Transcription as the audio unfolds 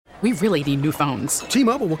We really need new phones.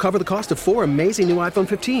 T-Mobile will cover the cost of 4 amazing new iPhone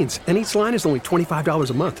 15s, and each line is only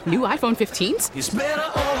 $25 a month. New iPhone 15s? It's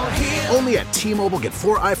better over here. Only at T-Mobile, get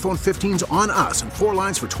 4 iPhone 15s on us and 4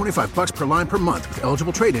 lines for $25 per line per month with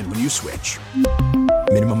eligible trade-in when you switch.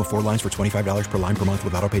 Minimum of 4 lines for $25 per line per month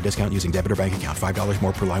with autopay discount using debit or bank account. $5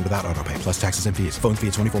 more per line without autopay, plus taxes and fees. Phone fee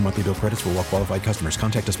at 24 monthly bill credits for well-qualified customers.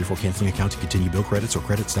 Contact us before canceling account to continue bill credits or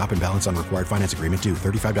credit stop and balance on required finance agreement due.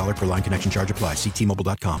 $35 per line connection charge applies. See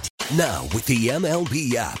T-Mobile.com. Now, with the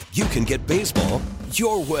MLB app, you can get baseball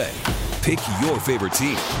your way. Pick your favorite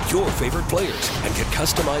team, your favorite players, and get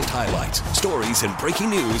customized highlights, stories, and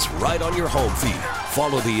breaking news right on your home feed.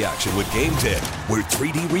 Follow the action with Game Day, where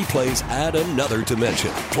 3D replays add another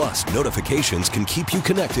dimension. Plus, notifications can keep you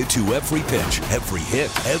connected to every pitch, every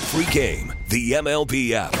hit, every game. The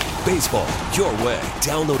MLB app. Baseball your way.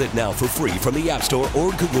 Download it now for free from the App Store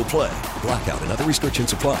or Google Play. Blackout and other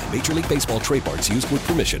restrictions apply. Major League Baseball trademarks used with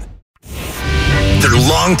permission. They're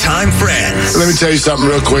longtime friends. Let me tell you something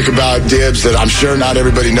real quick about Dibs that I'm sure not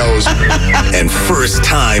everybody knows. And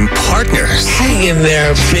first-time partners. Hang in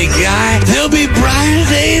there, big guy. There'll be brighter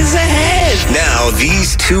days ahead. Now,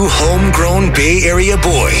 these two homegrown Bay Area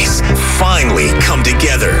boys finally come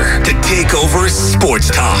together to take over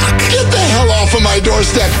sports talk. Get the hell off of my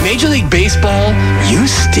doorstep. Major League Baseball, you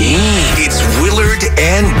stink. It's Willard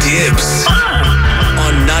and Dibs.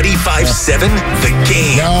 On 95.7 The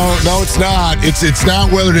Game. No, it's not. It's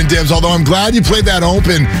not Willard and Dibs, although I'm glad you played that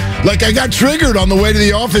open. Like, I got triggered on the way to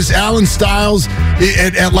the office. Alan Stiles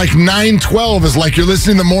at like 9:12 is like, you're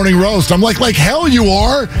listening to Morning Roast. I'm like hell you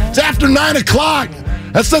are. It's after 9 o'clock.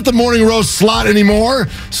 That's not the Morning Roast slot anymore.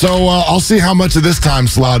 So I'll see how much of this time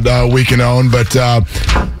slot we can own. But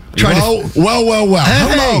well.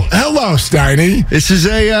 Hey. Hello, Steiny. This is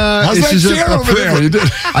a privilege.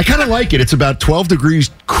 I kind of like it. It's about 12 degrees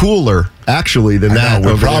cooler, actually, than that.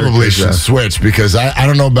 We probably should switch because I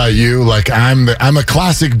don't know about you. Like, I'm a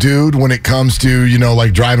classic dude when it comes to,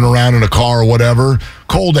 like driving around in a car or whatever.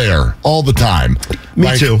 Cold air all the time.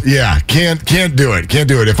 Me too. Yeah, can't do it. Can't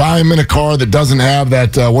do it. If I'm in a car that doesn't have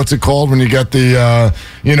that, what's it called when you got the,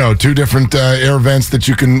 two different air vents that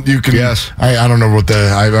you can. Yes. I don't know what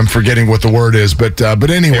I'm forgetting what the word is, but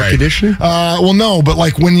anyway. Air conditioning? Well, no, but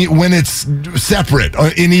like when it's separate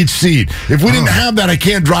in each seat. If we didn't have that, I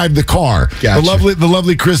can't drive the car. Gotcha. The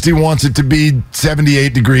lovely Christy wants it to be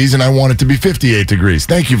 78 degrees, and I want it to be 58 degrees.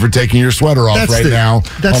 Thank you for taking your sweater off now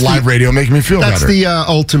on live radio, making me feel better. That's the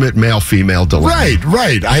ultimate male-female dilemma.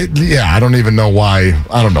 Right. I don't even know why.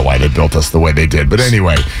 I don't know why they built us the way they did. But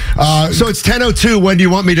anyway. So it's 10:02. When do you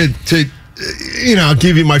want me to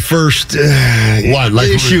give you my first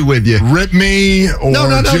issue with you? Rip me? Or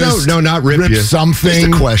no, not rip you. Something.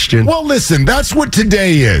 Just a question. Well, listen, that's what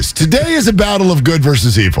today is. Today is a battle of good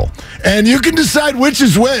versus evil. And you can decide which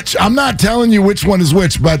is which. I'm not telling you which one is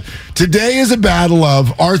which, but today is a battle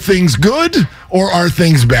of, are things good or are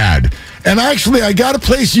things bad? And actually, I got to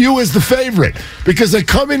place you as the favorite because I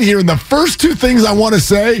come in here and the first two things I want to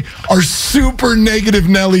say are super negative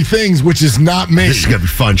Nelly things, which is not me. This is going to be a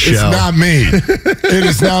fun show. It's not me. It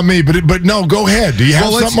is not me. But no, go ahead. Do you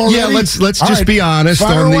have something already? Yeah, let's just be honest.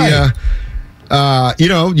 Fire on away.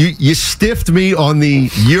 You stiffed me on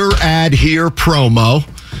the Your Ad Here promo.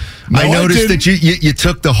 No, I noticed that you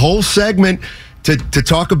took the whole segment to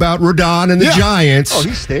talk about Rodon and the Giants. Oh,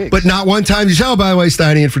 he stinks. But not one time you said, oh, by the way,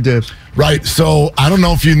 Steiny in for Dibs. Right. So I don't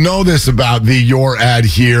know if you know this about the Your Ad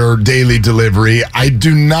Here daily delivery. I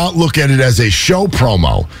do not look at it as a show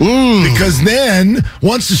promo because then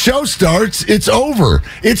once the show starts, it's over.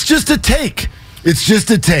 It's just a take.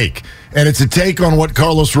 And it's a take on what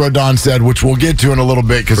Carlos Rodon said, which we'll get to in a little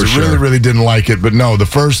bit because I really, really didn't like it. But no, the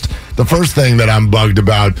first thing that I'm bugged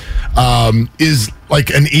about is like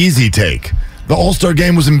an easy take. The All-Star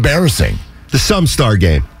game was embarrassing. The Sumstar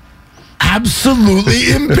game.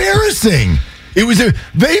 Absolutely embarrassing.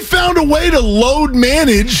 They found a way to load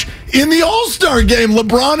manage in the All-Star game.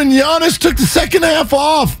 LeBron and Giannis took the second half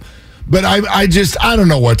off. But I don't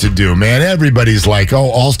know what to do, man. Everybody's like,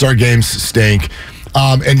 oh, All-Star games stink.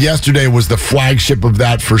 And yesterday was the flagship of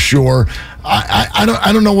that for sure.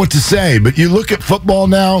 I don't know what to say, but you look at football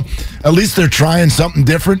now, at least they're trying something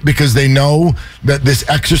different because they know that this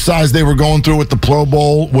exercise they were going through with the Pro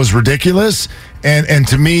Bowl was ridiculous. And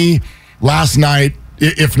to me, last night,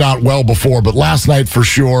 if not well before, but last night for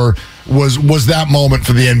sure was that moment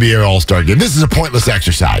for the NBA All-Star game. This is a pointless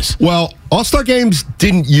exercise. Well, All-Star games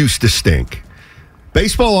didn't used to stink.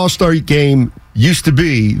 Baseball All-Star game used to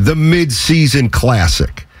be the mid-season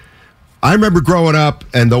classic. I remember growing up,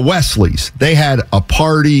 and the Wesleys, they had a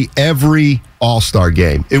party every All-Star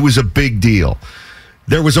game. It was a big deal.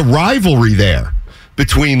 There was a rivalry there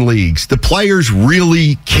between leagues. The players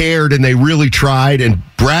really cared and they really tried, and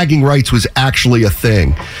bragging rights was actually a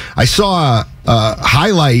thing. I saw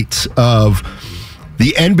highlights of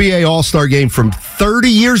the NBA All-Star Game from 30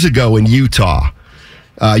 years ago in Utah.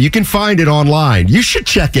 You can find it online. You should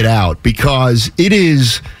check it out because it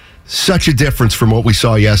is such a difference from what we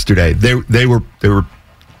saw yesterday. They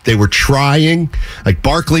were trying. Like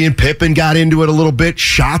Barkley and Pippen got into it a little bit.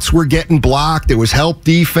 Shots were getting blocked. There was help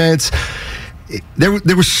defense.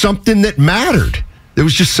 There was something that mattered. There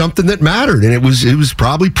was just something that mattered, and it was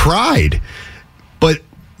probably pride. But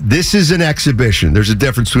this is an exhibition. There's a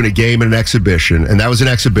difference between a game and an exhibition, and that was an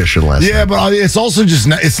exhibition last night. But it's also just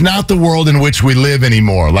it's not the world in which we live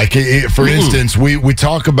anymore. Like, for instance, we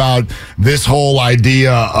talk about this whole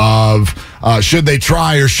idea of should they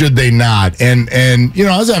try or should they not? And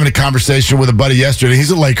I was having a conversation with a buddy yesterday.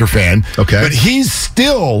 He's a Laker fan. Okay. But he's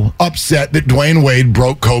still upset that Dwayne Wade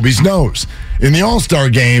broke Kobe's nose in the All-Star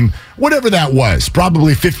game, whatever that was,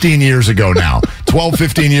 probably 15 years ago now, 12,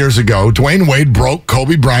 15 years ago. Dwayne Wade broke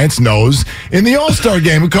Kobe Bryant's nose in the All-Star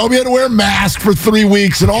game, and Kobe had to wear a mask for 3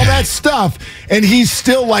 weeks and all that stuff. And he's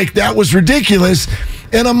still like, that was ridiculous.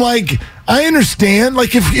 And I'm like, I understand.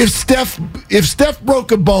 Like, if Steph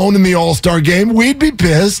broke a bone in the All-Star game, we'd be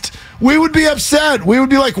pissed. We would be upset. We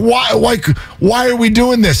would be like, why are we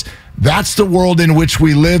doing this? That's the world in which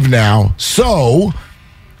we live now. So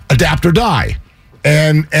adapt or die.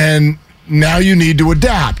 And now you need to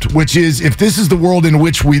adapt, which is, if this is the world in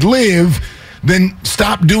which we live, then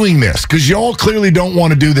stop doing this, because y'all clearly don't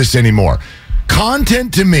want to do this anymore.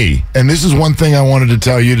 Content to me, and this is one thing I wanted to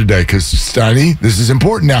tell you today, because, Steiny, this is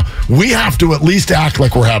important now. We have to at least act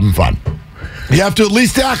like we're having fun. You have to at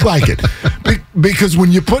least act like it. Because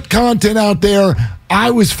when you put content out there, I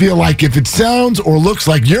always feel like if it sounds or looks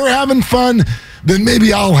like you're having fun, then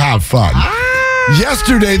maybe I'll have fun.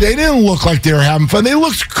 Yesterday, they didn't look like they were having fun. They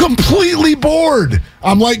looked completely bored.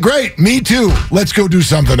 I'm like, great, me too. Let's go do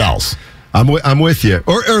something else. I'm with you.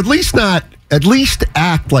 Or at least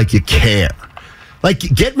act like you care. Like,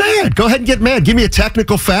 get mad. Go ahead and get mad. Give me a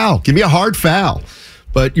technical foul. Give me a hard foul.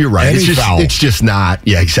 But you're right. It's just not.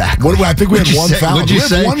 Yeah, exactly. I think we had one foul. What'd you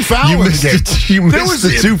say? One foul. You missed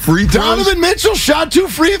the 2 free throws? Donovan Mitchell shot 2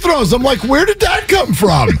 free throws. I'm like, where did that come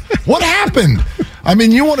from? What happened? I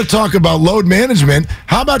mean, you want to talk about load management.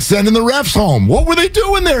 How about sending the refs home? What were they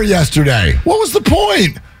doing there yesterday? What was the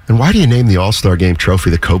point? And why do you name the All-Star Game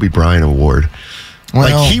trophy the Kobe Bryant Award? Well,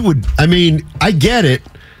 like, he would, I mean, I get it.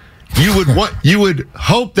 You would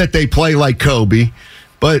hope that they play like Kobe,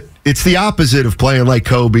 but it's the opposite of playing like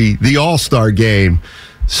Kobe, the All-Star Game.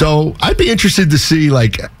 So I'd be interested to see,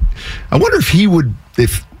 like, I wonder if he would,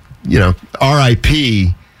 RIP,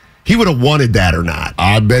 he would have wanted that or not.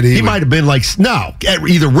 I bet he might have been like, no,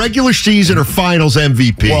 either regular season or finals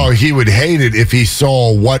MVP. Well, he would hate it if he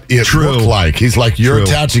saw what it looked like. He's like, you're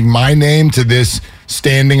attaching my name to this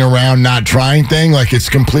standing around not trying thing. Like, it's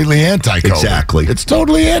completely anti-Kobe. Exactly. It's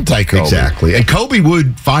totally anti-Kobe. Exactly. And Kobe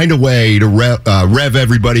would find a way to rev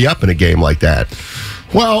everybody up in a game like that.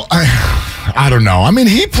 Well, I don't know. I mean,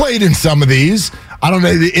 he played in some of these. I don't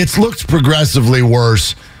know. It's looked progressively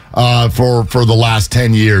worse for the last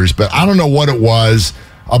 10 years, but I don't know what it was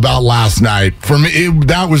about last night. For me,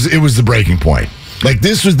 it was the breaking point. Like,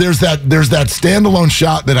 there's that standalone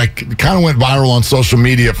shot that I kind of went viral on social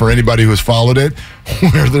media for anybody who has followed it,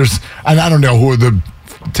 where and I don't know who the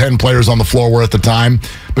 10 players on the floor were at the time,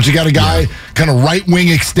 but you got a guy kind of right wing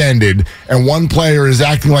extended, and one player is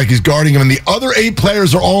acting like he's guarding him, and the other 8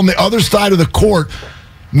 players are all on the other side of the court,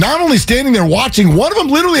 not only standing there watching, one of them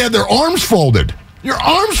literally had their arms folded. Your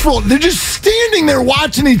arms folded. They're just standing there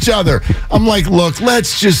watching each other. I'm like, look,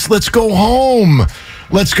 let's go home.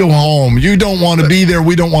 Let's go home. You don't want to be there.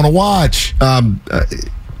 We don't want to watch.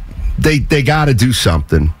 They got to do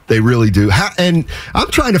something. They really do. And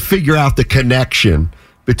I'm trying to figure out the connection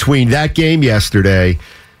between that game yesterday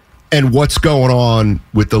and what's going on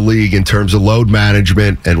with the league in terms of load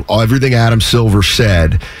management and everything Adam Silver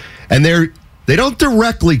said. And they don't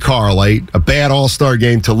directly correlate a bad All-Star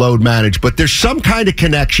game to load manage, but there's some kind of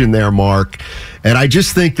connection there, Mark. And I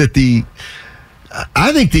just think that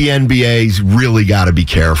I think the NBA's really got to be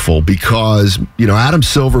careful because, Adam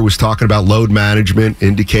Silver was talking about load management,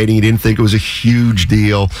 indicating he didn't think it was a huge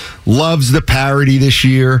deal. Loves the parity this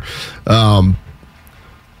year.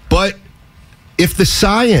 But if the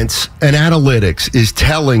science and analytics is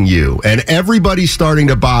telling you, and everybody's starting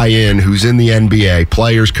to buy in who's in the NBA,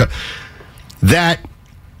 players, that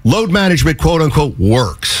load management, quote unquote,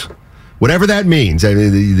 works, whatever that means. I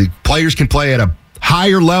mean, the players can play at a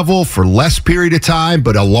higher level for less period of time,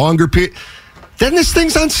 but a longer period, then this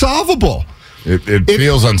thing's unsolvable. It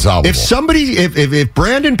feels unsolvable. If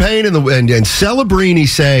Brandon Payne and Celebrini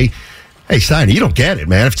say, hey, Stein, you don't get it,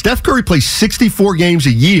 man. If Steph Curry plays 64 games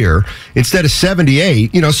a year instead of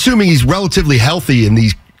 78, assuming he's relatively healthy in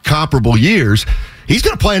these comparable years, he's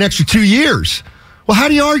going to play an extra 2 years. Well, how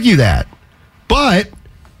do you argue that? But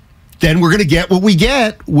then we're going to get what we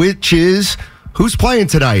get, which is who's playing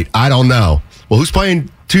tonight? I don't know. Well, who's playing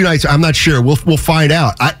 2 nights? I'm not sure. We'll find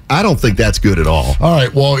out. I don't think that's good at all. All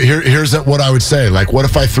right. Well, here's what I would say. Like, what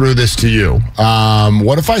if I threw this to you?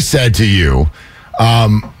 What if I said to you,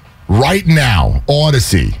 right now,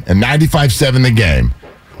 Odyssey and 95.7 The Game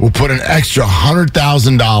will put an extra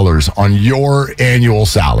 $100,000 on your annual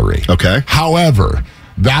salary. Okay. However,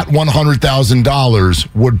 that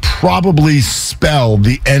 $100,000 would probably spell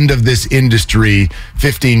the end of this industry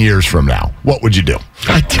 15 years from now. What would you do?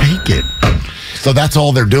 I take it. So that's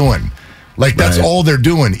all they're doing. Like, that's all they're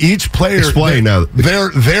doing. Each player, explain now.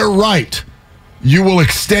 They're right. You will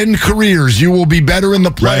extend careers. You will be better in the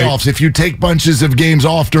playoffs if you take bunches of games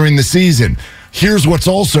off during the season. Here's what's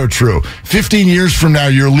also true. 15 years from now,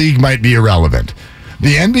 your league might be irrelevant.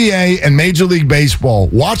 The NBA and Major League Baseball,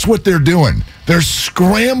 watch what they're doing. They're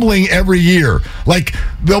scrambling every year. Like,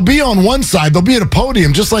 they'll be on one side, they'll be at a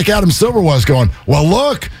podium, just like Adam Silver was going, well,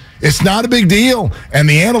 look, it's not a big deal. And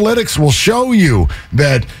the analytics will show you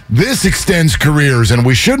that this extends careers and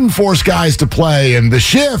we shouldn't force guys to play and the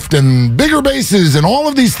shift and bigger bases and all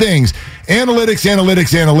of these things.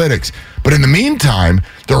 Analytics. But in the meantime,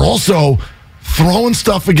 they're also throwing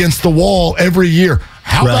stuff against the wall every year.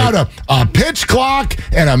 How about a pitch clock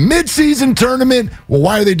and a midseason tournament? Well,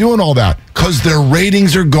 why are they doing all that? Because their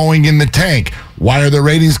ratings are going in the tank. Why are their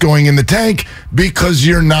ratings going in the tank? Because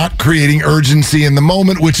you're not creating urgency in the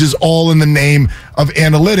moment, which is all in the name of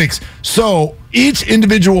analytics. So each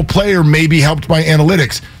individual player may be helped by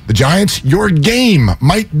analytics. The Giants, your game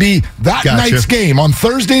might be that night's game on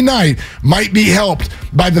Thursday night might be helped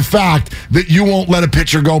by the fact that you won't let a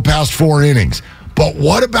pitcher go past 4 innings. But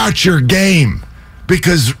what about your game?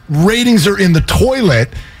 Because ratings are in the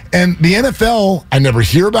toilet, and the NFL, I never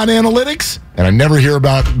hear about analytics, and I never hear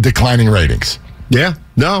about declining ratings. Yeah,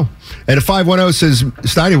 no. And a 510 says,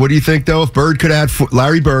 Steiny, what do you think, though, if Bird could add,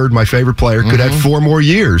 Larry Bird, my favorite player, could add 4 more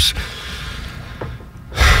years?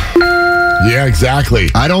 Yeah, exactly.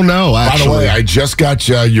 I don't know, actually. By the way, I just got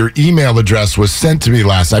your email address was sent to me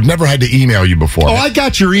last. I've never had to email you before. Oh, I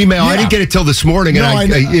got your email. Yeah. I didn't get it till this morning,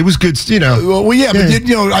 and it was good, Well, yeah, but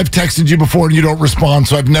I've texted you before and you don't respond,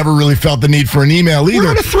 so I've never really felt the need for an email either. We're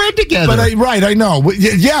on a thread together. But I know.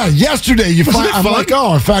 Yeah, yesterday I'm like,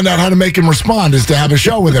 I found out how to make him respond is to have a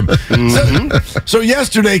show with him. So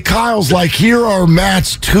yesterday, Kyle's like, here are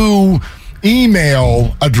Matt's 2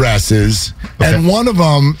 email addresses, and one of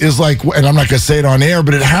them is like, and I'm not going to say it on air,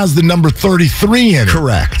 but it has the number 33 in it.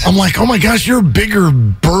 Correct. I'm like, oh my gosh, you're a bigger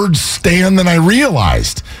Bird stan than I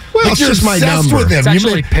realized. Well, like, it's just my number. With him. It's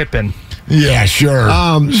actually Pippen. Yeah, sure.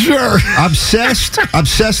 Sure. Obsessed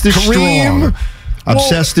is strong.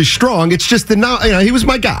 Obsessed is strong. It's just he was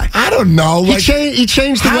my guy. I don't know. Like, he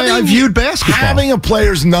changed the way I viewed basketball. Having a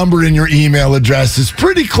player's number in your email address is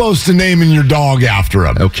pretty close to naming your dog after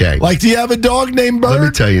him. Okay. Like, do you have a dog named Bird? Let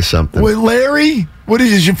me tell you something. With Larry? What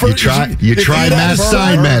is your first? You try Matt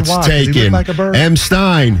Steinmetz, taken. Like M.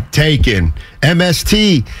 Stein, taken.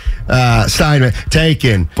 MST Steinmetz,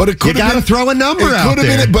 taken. But it could you got to throw a number out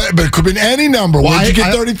there. But it could have been any number. Why'd you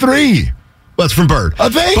get 33? Well, it's from Bird.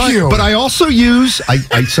 Thank you. But I also use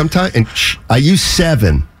I use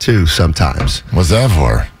 7 too sometimes. What's that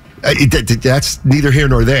for? That's neither here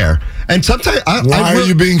nor there. And sometimes why are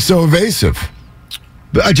you being so evasive?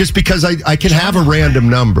 Just because I can have a random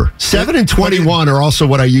number. 7 and 21 are also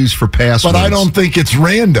what I use for passwords. But I don't think it's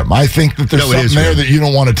random. I think that there's something there that you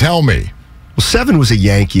don't want to tell me. Well, 7 was a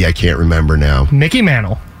Yankee. I can't remember now. Mickey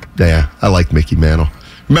Mantle. Yeah, I like Mickey Mantle.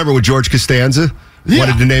 Remember when George Costanza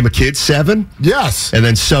wanted to name a kid 7? Yes. And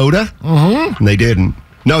then Soda? Mm-hmm. And they didn't.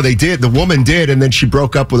 No, they did. The woman did, and then she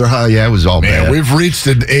broke up with her. Yeah, it was all bad. We've reached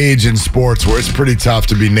an age in sports where it's pretty tough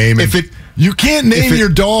to be naming. You can't name your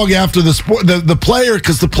dog after the player,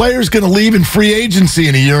 because the player's going to leave in free agency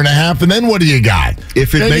in a year and a half, and then what do you got?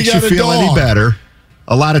 If it makes you feel any better,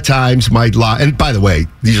 a lot of times and by the way,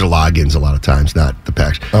 these are logins a lot of times, not the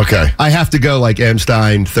packs. Okay. I have to go like M.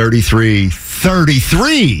 Stein, 33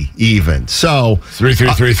 even. So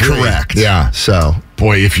 3333. Correct. Yeah. So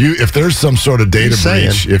boy, if there's some sort of data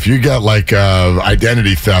breach, if you got like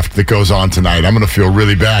identity theft that goes on tonight, I'm going to feel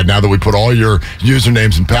really bad now that we put all your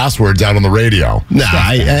usernames and passwords out on the radio. Nah,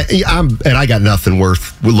 I got nothing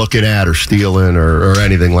worth looking at or stealing or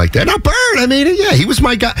anything like that. Now, Bird, he was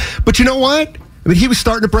my guy. But you know what? He was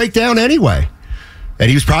starting to break down anyway. And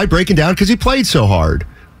he was probably breaking down because he played so hard.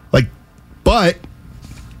 But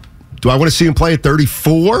do I want to see him play at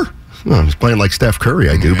 34? Well, he's playing like Steph Curry,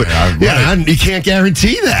 I do, but you can't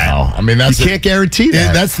guarantee that. No, I mean, you can't guarantee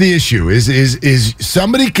that. That's the issue. Is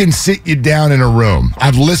somebody can sit you down in a room.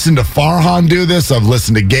 I've listened to Farhan do this. I've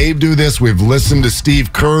listened to Gabe do this. We've listened to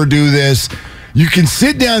Steve Kerr do this. You can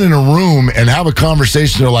sit down in a room and have a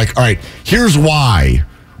conversation. They're like, all right, here's why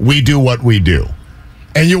we do what we do,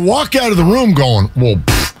 and you walk out of the room going, well,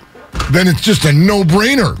 then it's just a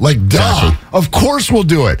no-brainer. Like, duh, exactly. Of course we'll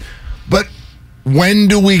do it, but. When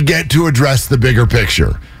do we get to address the bigger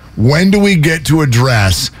picture? When do we get to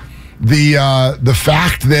address the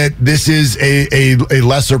fact that this is a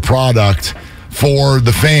lesser product for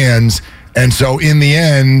the fans? And so in the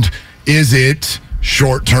end, is it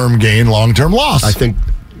short-term gain, long-term loss? I think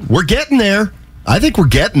we're getting there.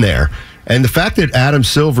 And the fact that Adam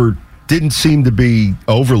Silver didn't seem to be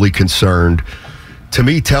overly concerned, to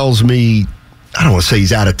me, tells me, I don't want to say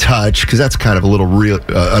he's out of touch because that's kind of a little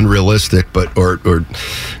unrealistic, but or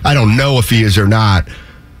I don't know if he is or not.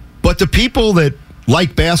 But the people that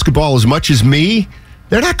like basketball as much as me,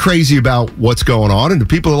 they're not crazy about what's going on. And the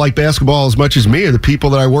people that like basketball as much as me are the people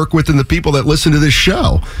that I work with and the people that listen to this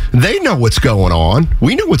show. They know what's going on.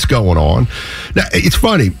 We know what's going on. Now, it's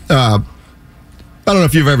funny. I don't know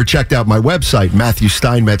if you've ever checked out my website,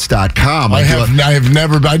 MatthewSteinmetz.com. I have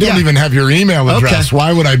never, but I don't even have your email address. Okay.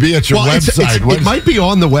 Why would I be at your website? It might be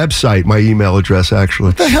on the website, my email address, actually.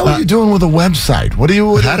 What the hell are you doing with a website?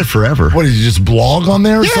 I've had it forever. What, did you just blog on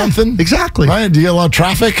there or something? Exactly. Right? Do you get a lot of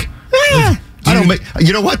traffic? Yeah.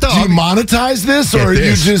 You know what, though? Do you monetize this, or are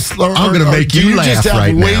you just... I'm going to make you laugh right now. Do you just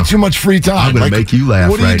have way too much free time? I'm going to make you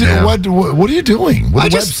laugh right now. What are you doing with the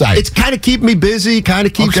website? It's kind of keeping me busy, kind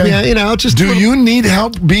of keeps me, just... Do you need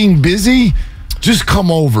help being busy? Just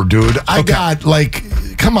come over, dude.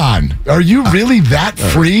 Come on. Are you really that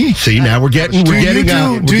free? See, now we're getting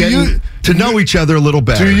to know each other a little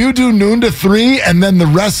better. Do you do noon to 3 and then the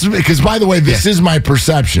rest of it? Because, by the way, this is my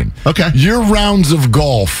perception. Okay. Your rounds of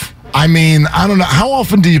golf... I mean, I don't know. How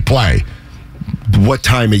often do you play? What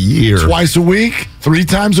time of year? Twice a week? 3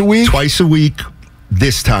 times a week? Twice a week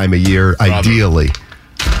this time of year, ideally.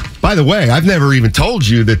 By the way, I've never even told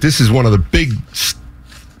you that this is one of the big,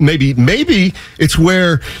 maybe it's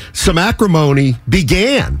where some acrimony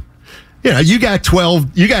began. You got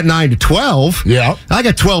 9 to 12. Yeah. I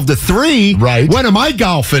got 12 to 3. Right. When am I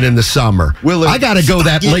golfing in the summer? I got to go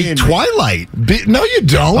that late twilight. No, you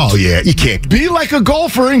don't. Oh, yeah. You can't. Be like a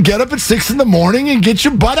golfer and get up at 6 in the morning and get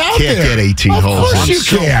your butt out there. Can't get 18 holes. Of course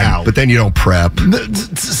you can. But then you don't prep.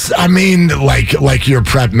 I mean, like your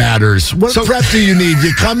prep matters. What prep do you need?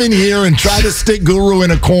 You come in here and try to stick Guru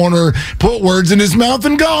in a corner, put words in his mouth,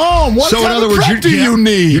 and go home. What kind of prep do you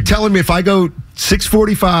need? You're telling me if I go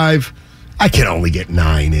 6:45... I can only get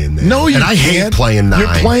 9 in there. No, you can't. I hate playing 9. You're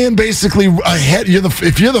playing basically ahead.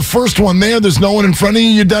 If you're the first one there's no one in front of you.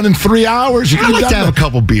 You're done in 3 hours. I like to have a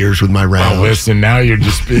couple beers with my round. Oh, listen, now you're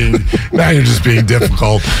just being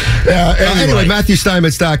difficult. Anyway,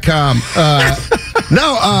 MatthewSteinmetz.com.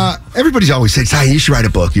 Everybody's always saying, you should write a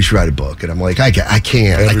book. You should write a book. And I'm like, I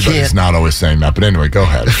can't. Everybody's not always saying that. But anyway, go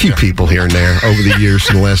ahead. A few people here and there over the years,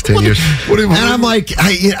 in the last 10 years. And I'm like,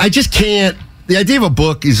 I just can't. The idea of a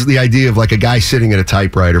book is the idea of like a guy sitting at a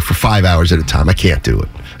typewriter for 5 hours at a time. I can't do it.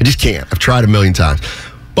 I just can't. I've tried a million times.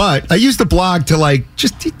 But I use the blog to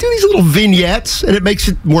just do these little vignettes, and it makes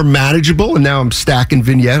it more manageable. And now I'm stacking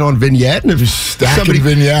vignette on vignette. And if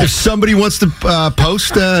somebody wants to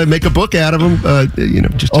post, make a book out of them,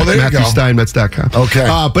 just check MatthewSteinmetz.com.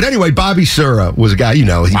 Okay. But anyway, Bobby Sura was a guy, he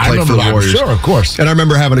played for the Warriors. Sure, of course. And I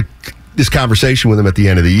remember having this conversation with him at the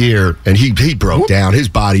end of the year, and he broke down. His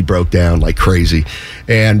body broke down like crazy.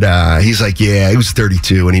 And he's like, he was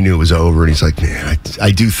 32, and he knew it was over. And he's like, man,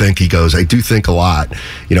 I do think a lot.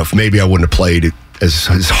 If maybe I wouldn't have played it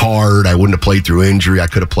as hard, I wouldn't have played through injury, I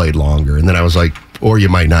could have played longer. And then I was like, or you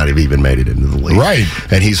might not have even made it into the league. Right.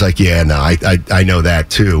 And he's like, I know that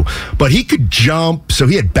too. But he could jump, so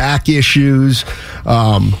he had back issues.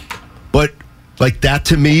 But that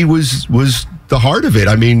to me was the heart of it.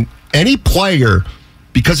 I mean, any player,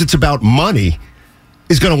 because it's about money,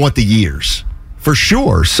 is going to want the years, for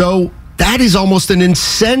sure. So that is almost an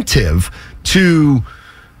incentive to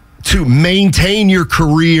maintain your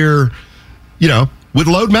career, with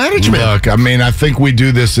load management. Look, I mean, I think we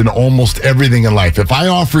do this in almost everything in life. If I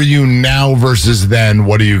offer you now versus then,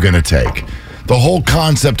 what are you going to take? The whole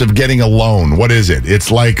concept of getting a loan, what is it? It's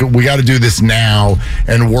like we got to do this now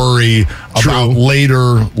and worry about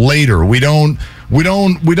later. We don't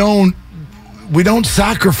don't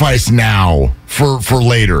sacrifice now for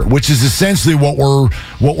later, which is essentially what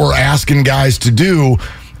we're asking guys to do.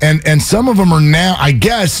 And some of them are now, I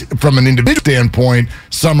guess, from an individual standpoint,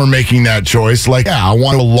 some are making that choice. Like, yeah, I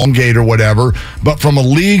want to elongate or whatever. But from a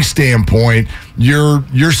league standpoint,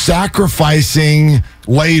 you're sacrificing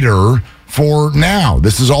later for now.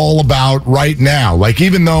 This is all about right now. Like,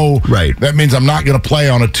 even though that means I'm not going to play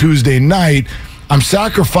on a Tuesday night, I'm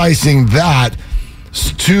sacrificing that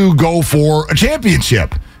to go for a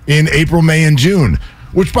championship in April, May, and June.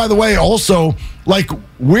 Which, by the way, also, like,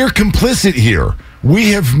 we're complicit here.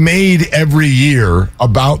 We have made every year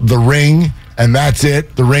about the ring, and that's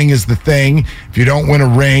it. The ring is the thing. If you don't win a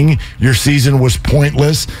ring, your season was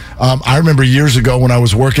pointless. I remember years ago when I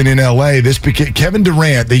was working in L.A., Kevin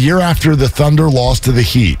Durant, the year after the Thunder lost to the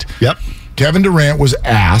Heat. Yep. Kevin Durant was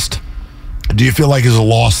asked, do you feel like it's a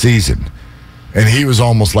lost season? And he was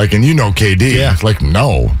almost like, and you know KD. Yeah. It's like,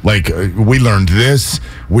 no. Like, we learned this,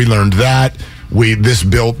 we learned that.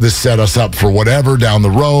 This set us up for whatever down the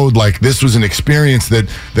road. Like, this was an experience that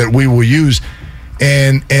we will use.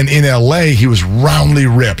 And in LA, he was roundly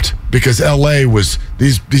ripped because LA was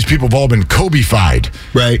these people have all been Kobe-fied.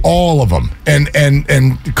 Right. All of them.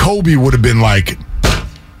 And Kobe would have been like,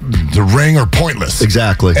 the ring or pointless.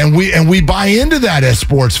 Exactly. And we buy into that as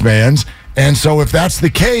sports fans. And so if that's the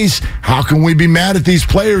case, how can we be mad at these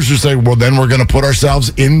players who say, well, then we're going to put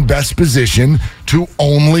ourselves in best position to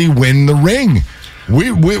only win the ring?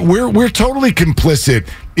 We're totally complicit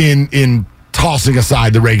in tossing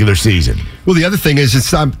aside the regular season. Well, the other thing is,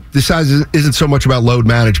 this isn't so much about load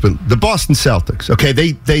management. The Boston Celtics, okay,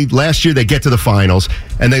 they last year they get to the finals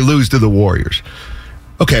and they lose to the Warriors.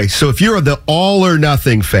 Okay, so if you're the all or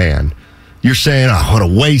nothing fan, you're saying, oh, what a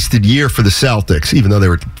wasted year for the Celtics, even though they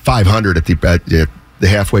were 500 at the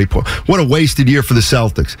halfway point. What a wasted year for the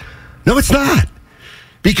Celtics. No, it's not.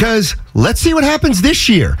 Because let's see what happens this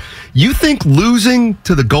year. You think losing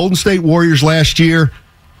to the Golden State Warriors last year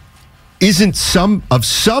isn't some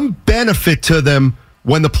benefit to them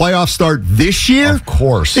when the playoffs start this year? Of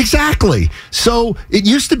course. Exactly. So it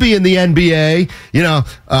used to be in the NBA,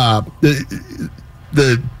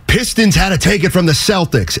 the Pistons had to take it from the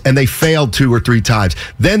Celtics, and they failed 2 or 3 times.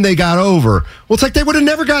 Then they got over. Well, it's like they would have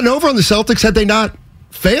never gotten over on the Celtics had they not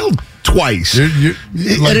failed twice. And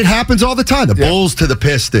it happens all the time. The Bulls to the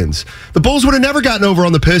Pistons. The Bulls would have never gotten over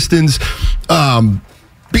on the Pistons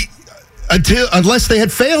unless they had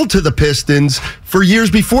failed to the Pistons for years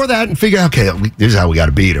before that and figure, okay, this is how we got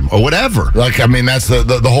to beat them or whatever. Like, I mean, that's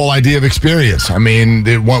the whole idea of experience. I mean,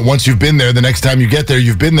 once you've been there, the next time you get there,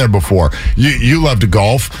 you've been there before. You love to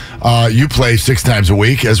golf. You play 6 times a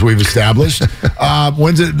week, as we've established.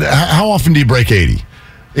 How often do you break 80?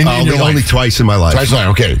 In your life? Only twice in my life. Twice,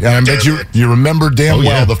 okay. And I bet you remember damn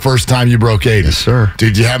well the first time you broke 80. Yes, sir.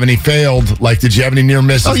 Did you have any failed? Like, did you have any near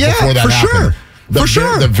misses before that happened? For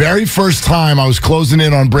sure. The very first time I was closing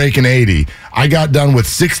in on breaking 80, I got done with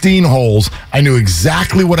 16 holes. I knew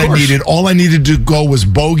exactly what I needed. All I needed to go was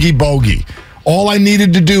bogey. All I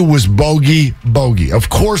needed to do was bogey. Of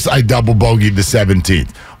course, I double bogeyed the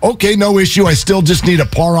 17th. Okay, no issue. I still just need a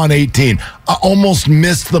par on 18. I almost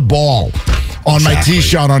missed the ball on my tee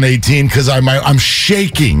shot on 18 because I'm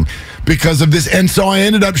shaking because of this. And so I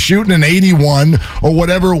ended up shooting an 81 or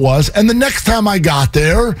whatever it was. And the next time I got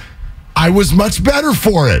there, I was much better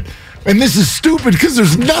for it. And this is stupid because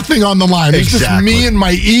there's nothing on the line. It's just me and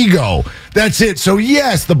my ego. That's it. So,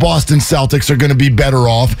 yes, the Boston Celtics are going to be better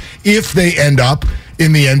off if they end up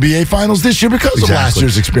in the NBA Finals this year because of last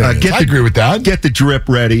year's experience. I agree with that. Get the drip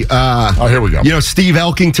ready. Here we go. You know, Steve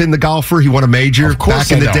Elkington, the golfer, he won a major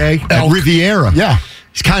back in the day at Riviera. Yeah.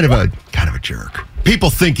 He's kind of a jerk. People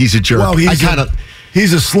think he's a jerk. Well,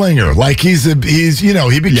 he's a slinger. Like he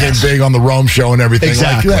became big on the Rome show and everything.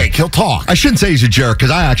 Exactly. Like he'll talk. I shouldn't say he's a jerk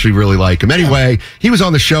because I actually really like him. Anyway, he was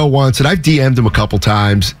on the show once and I've DM'd him a couple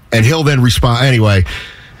times and he'll then respond. Anyway,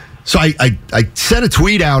 so I sent a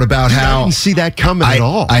tweet out about how I didn't see that coming at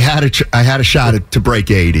all. Oh. I had a shot to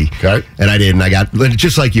break 80. Okay. And I didn't. I got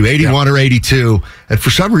just like you, 81 or 82. And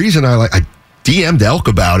for some reason I DM'd Elk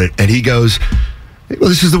about it and he goes, well,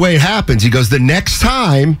 this is the way it happens. He goes, the next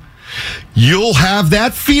time you'll have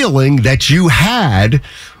that feeling that you had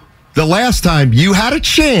the last time you had a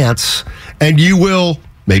chance and you will,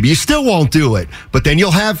 maybe you still won't do it, but then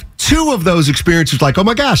you'll have 2 of those experiences, like, oh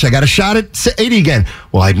my gosh, I got a shot at 80 again.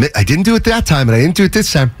 Well, I didn't do it that time, and I didn't do it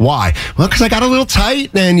this time. Why? Well, because I got a little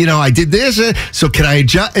tight, and I did this. So can I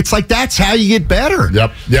adjust? It's like that's how you get better.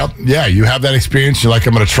 Yep. Yeah, you have that experience. You're like,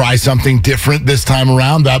 I'm going to try something different this time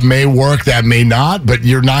around. That may work, that may not, but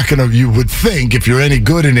you're not going to. You would think if you're any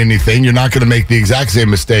good at anything, you're not going to make the exact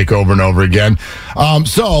same mistake over and over again.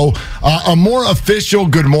 So a more official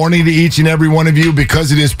good morning to each and every one of you,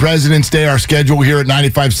 because it is President's Day. Our schedule here at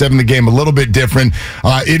 95.7 The Game a little bit different.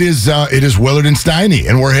 It is Willard and Steiny,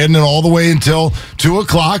 and we're heading it all the way until 2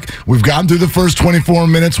 o'clock. We've gotten through the first 24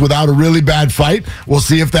 minutes without a really bad fight. We'll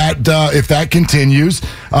see if that continues.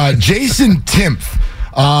 Jason Timpf,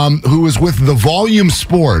 who was with the Volume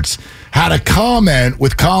Sports, had a comment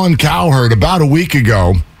with Colin Cowherd about a week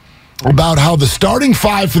ago about how the starting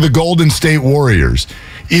 5 for the Golden State Warriors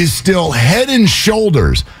is still head and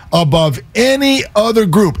shoulders above any other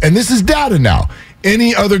group. And this is data now.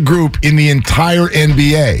 Any other group in the entire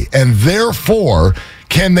NBA. And therefore,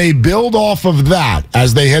 can they build off of that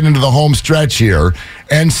as they head into the home stretch here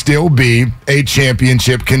and still be a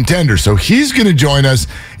championship contender? So he's going to join us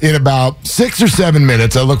in about 6 or 7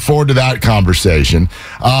 minutes. I look forward to that conversation.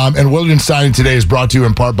 And Willard and Steiny today is brought to you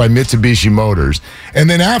in part by Mitsubishi Motors. And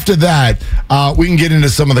then after that, we can get into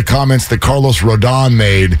some of the comments that Carlos Rodon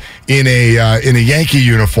made in a Yankee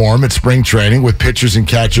uniform at spring training with pitchers and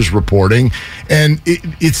catchers reporting. And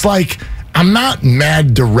it's like, I'm not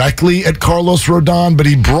mad directly at Carlos Rodon, but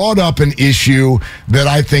he brought up an issue that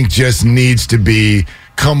I think just needs to be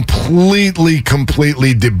completely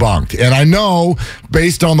debunked. And I know,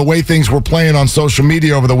 based on the way things were playing on social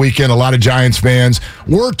media over the weekend, a lot of Giants fans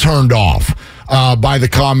were turned off by the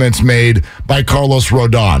comments made by Carlos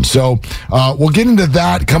Rodon. So we'll get into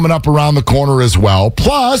that coming up around the corner as well.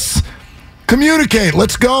 Plus, communicate.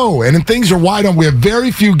 Let's go. And things are wide open. We have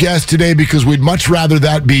very few guests today because we'd much rather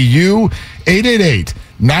that be you.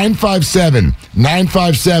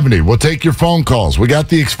 888-957-9570. We'll take your phone calls. We got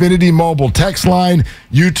the Xfinity Mobile text line,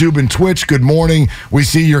 YouTube and Twitch. Good morning. We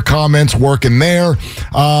see your comments working there.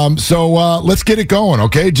 So let's get it going,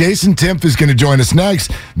 okay? Jason Timpf is going to join us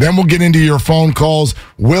next. Then we'll get into your phone calls.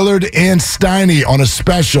 Willard and Steiny on a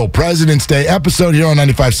special President's Day episode here on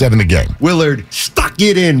 95.7 The Game. Willard, stuck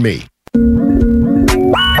it in me.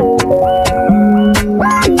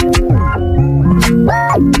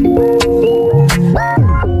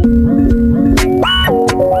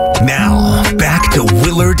 Now, back to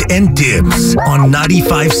Willard and Dibs on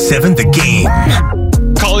 95.7 The Game.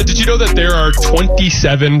 Colin, did you know that there are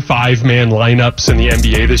 27 five-man lineups in the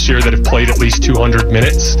NBA this year that have played at least 200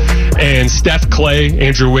 minutes? And Steph Clay,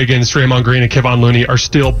 Andrew Wiggins, Draymond Green, and Kevon Looney are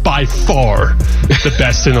still by far the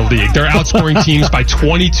best in the league. They're outscoring teams by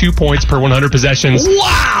 22 points per 100 possessions.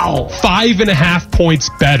 Wow! 5.5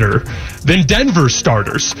 points better than Denver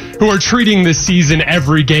starters, who are treating this season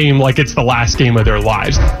every game like it's the last game of their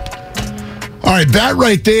lives. All right, that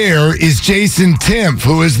right there is Jason Timpf,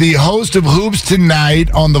 who is the host of Hoops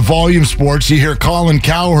Tonight on the Volume Sports. You hear Colin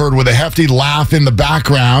Cowherd with a hefty laugh in the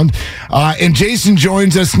background. And Jason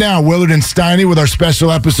joins us now, Willard and Steiny, with our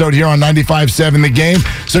special episode here on 95.7 The Game.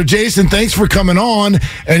 So, Jason, thanks for coming on.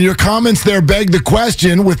 And your comments there beg the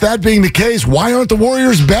question, with that being the case, why aren't the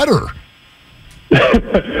Warriors better?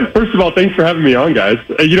 First of all, thanks for having me on, guys.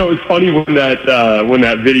 It's funny when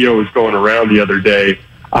that video was going around the other day.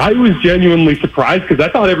 I was genuinely surprised because I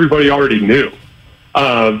thought everybody already knew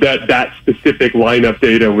that specific lineup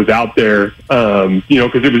data was out there,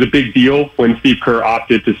 because it was a big deal when Steve Kerr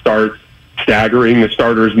opted to start staggering the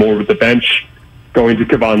starters more with the bench, going to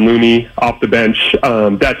Kevon Looney off the bench.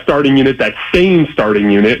 That same starting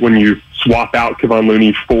unit, when you swap out Kevon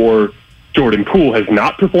Looney for Jordan Poole, has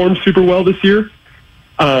not performed super well this year.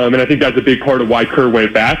 And I think that's a big part of why Kerr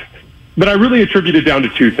went back. But I really attribute it down to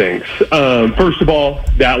two things. First of all,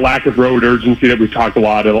 that lack of road urgency that we've talked a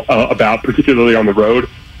lot about, particularly on the road.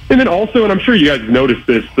 And then also, and I'm sure you guys have noticed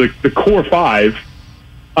this, the core five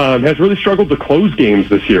has really struggled to close games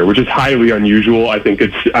this year, which is highly unusual. I think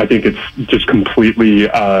it's just completely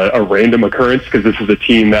a random occurrence because this is a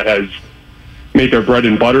team that has made their bread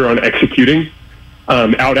and butter on executing.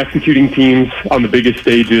 Out-executing teams on the biggest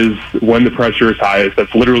stages when the pressure is highest.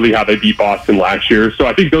 That's literally how they beat Boston last year. So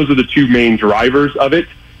I think those are the two main drivers of it.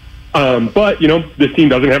 But, this team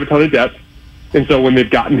doesn't have a ton of depth. And so when they've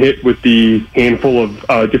gotten hit with the handful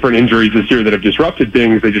of different injuries this year that have disrupted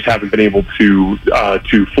things, they just haven't been able to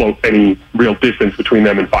float any real distance between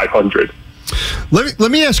them and 500. Let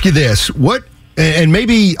me ask you this. And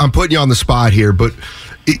maybe I'm putting you on the spot here, but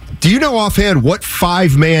do you know offhand what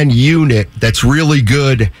five-man unit that's really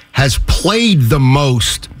good has played the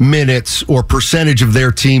most minutes or percentage of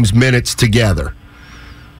their team's minutes together?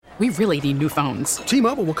 We really need new phones.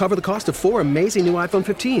 T-Mobile will cover the cost of 4 amazing new iPhone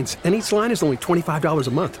 15s, and each line is only $25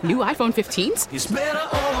 a month. New iPhone 15s? It's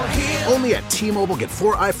better over here. Only at T-Mobile, get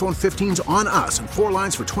 4 iPhone 15s on us and 4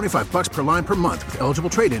 lines for $25 per line per month with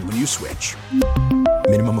eligible trade-in when you switch.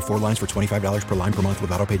 Minimum of 4 lines for $25 per line per month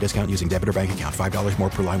with auto pay discount using debit or bank account. $5 more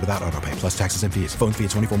per line without auto pay, plus taxes and fees. Phone fee at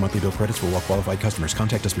 24 monthly bill credits for well-qualified customers.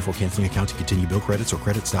 Contact us before canceling account to continue bill credits or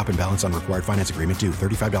credit stop and balance on required finance agreement due.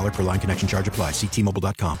 $35 per line connection charge applies. See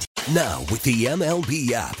T-Mobile.com. Now, with the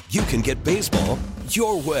MLB app, you can get baseball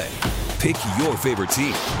your way. Pick your favorite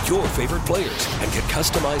team, your favorite players, and get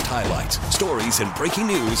customized highlights, stories, and breaking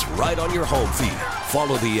news right on your home feed.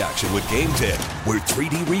 Follow the action with Game Day, where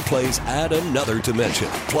 3D replays add another dimension.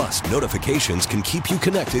 Plus, notifications can keep you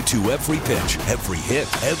connected to every pitch, every hit,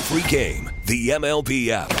 every game. The MLB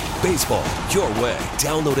app. Baseball your way.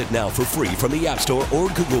 Download it now for free from the App Store or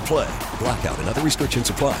Google Play. Blackout and other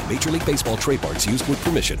restrictions apply. Major League Baseball trademarks used with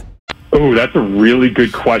permission. Oh, that's a really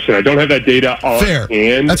good question. I don't have that data on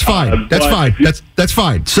hand. That's fine. That's fine. That's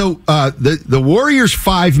fine. So the Warriors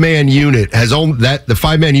 5-man unit has only the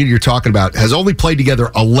 5-man unit you're talking about has only played together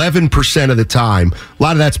 11% of the time. A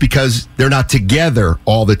lot of that's because they're not together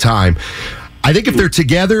all the time. I think if they're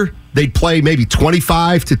together, they'd play maybe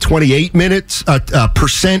 25 to 28 minutes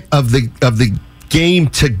percent of the game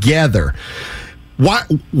together.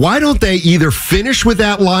 Why don't they either finish with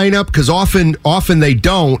that lineup? Because often they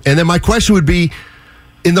don't. And then my question would be,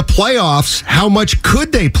 in the playoffs, how much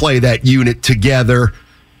could they play that unit together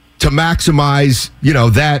to maximize,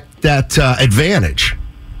 that advantage?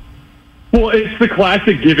 Well, it's the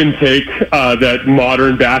classic give and take that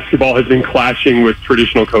modern basketball has been clashing with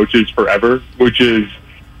traditional coaches forever, which is,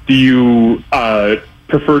 do you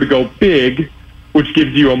prefer to go big, which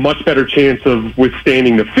gives you a much better chance of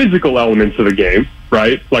withstanding the physical elements of the game,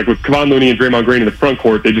 right? Like with Kevon Looney and Draymond Green in the front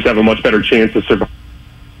court, they just have a much better chance of surviving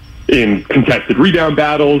in contested rebound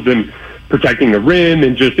battles and protecting the rim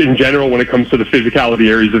and just in general when it comes to the physicality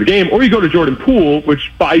areas of the game. Or you go to Jordan Poole,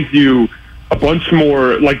 which buys you a bunch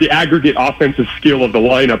more, like the aggregate offensive skill of the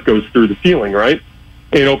lineup goes through the ceiling, right?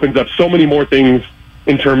 It opens up so many more things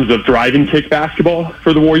in terms of drive and kick basketball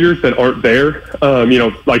for the Warriors that aren't there.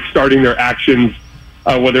 Like starting their actions,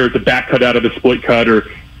 whether it's a back cut out of the split cut or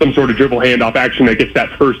some sort of dribble handoff action that gets that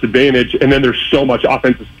first advantage. And then there's so much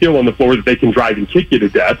offensive skill on the floor that they can drive and kick you to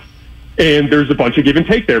death. And there's a bunch of give and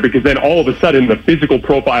take there because then all of a sudden the physical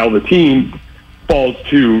profile of the team falls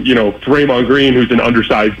to, Draymond Green, who's an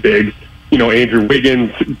undersized big, Andrew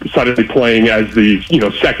Wiggins suddenly playing as the,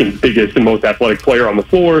 second biggest and most athletic player on the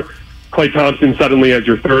floor. Klay Thompson suddenly as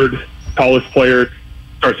your third tallest player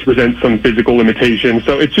starts to present some physical limitations.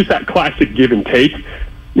 So it's just that classic give and take.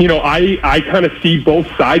 I kind of see both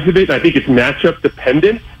sides of it, and I think it's matchup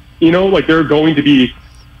dependent. Like there are going to be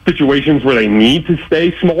situations where they need to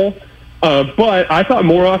stay small. But I thought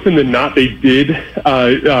more often than not they did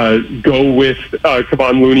go with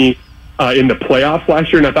Kevon Looney in the playoffs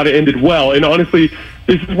last year, and I thought it ended well. And honestly,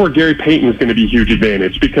 this is where Gary Payton is going to be a huge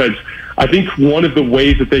advantage because I think one of the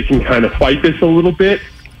ways that they can kind of fight this a little bit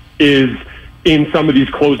is in some of these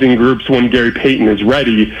closing groups when Gary Payton is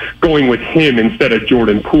ready, going with him instead of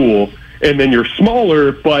Jordan Poole. And then you're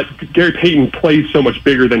smaller, but Gary Payton plays so much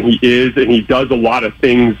bigger than he is, and he does a lot of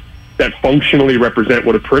things that functionally represent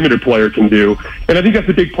what a perimeter player can do. And I think that's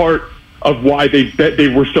a big part of why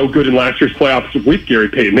they were so good in last year's playoffs with Gary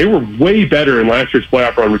Payton. They were way better in last year's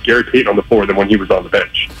playoff run with Gary Payton on the floor than when he was on the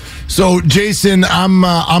bench. So, Jason,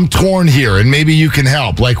 I'm torn here, and maybe you can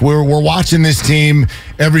help. Like we're watching this team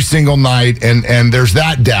every single night, and there's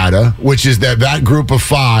that data, which is that group of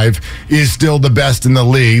 5 is still the best in the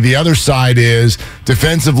league. The other side is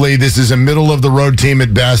defensively, this is a middle of the road team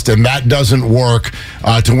at best, and that doesn't work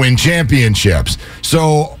to win championships.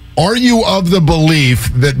 So, are you of the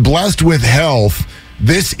belief that blessed with health,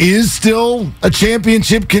 this is still a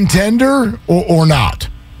championship contender or not?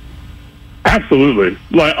 Absolutely,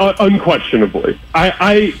 like unquestionably.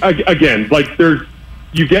 I again, like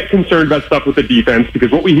you get concerned about stuff with the defense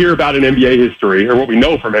because what we hear about in NBA history, or what we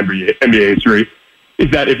know from NBA history,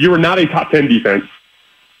 is that if you are not a top 10 defense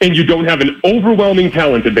and you don't have an overwhelming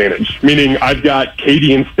talent advantage, meaning I've got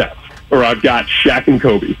KD and Steph, or I've got Shaq and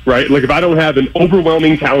Kobe, right? Like if I don't have an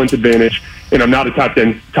overwhelming talent advantage and I'm not a top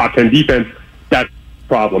 10 defense, that's a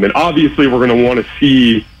problem. And obviously we're going to want to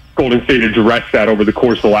see Golden State address that over the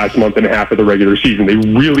course of the last month and a half of the regular season. They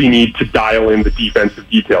really need to dial in the defensive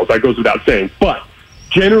details. That goes without saying. But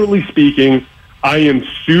generally speaking, I am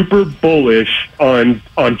super bullish on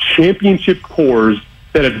championship cores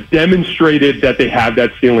that have demonstrated that they have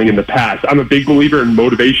that ceiling in the past. I'm a big believer in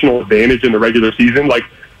motivational advantage in the regular season. Like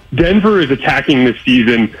Denver is attacking this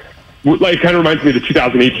season like, it kind of reminds me of the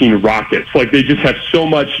 2018 Rockets. Like, they just have so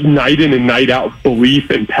much night in and night out belief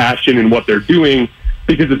and passion in what they're doing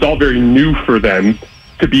because it's all very new for them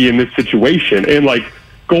to be in this situation. And, like,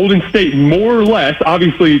 Golden State, more or less,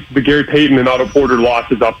 obviously the Gary Payton and Otto Porter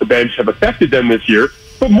losses off the bench have affected them this year,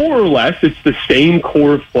 but more or less it's the same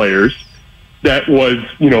core of players that was,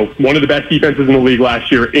 one of the best defenses in the league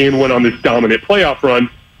last year and went on this dominant playoff run.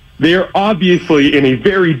 They're obviously in a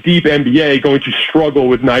very deep NBA going to struggle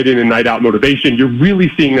with night in and night out motivation. You're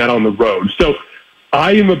really seeing that on the road. So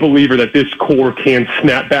I am a believer that this core can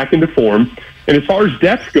snap back into form. And as far as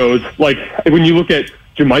depth goes, like when you look at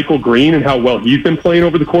JaMychal Green and how well he's been playing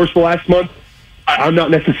over the course of the last month, I'm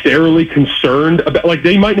not necessarily concerned about, like,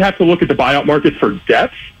 they might have to look at the buyout market for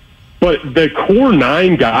depth, but the core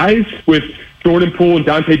 9 guys with Jordan Poole and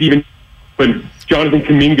Dante DiVincenzo and Jonathan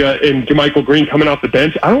Kuminga and JaMychal Green coming off the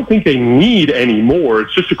bench, I don't think they need any more.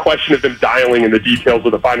 It's just a question of them dialing in the details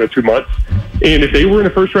of the final 2 months. And if they were in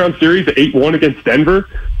a first-round series at 8-1 against Denver,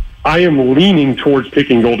 I am leaning towards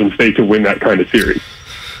picking Golden State to win that kind of series.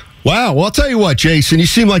 Wow. Well, I'll tell you what, Jason, you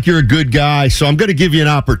seem like you're a good guy, so I'm going to give you an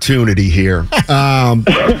opportunity here. Not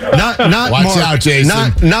Watch Mark, out,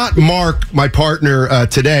 Jason. Not Mark, my partner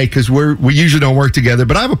today, because we usually don't work together.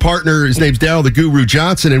 But I have a partner. His name's Daryl the Guru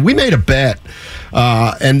Johnson, and we made a bet.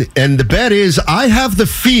 And the bet is I have the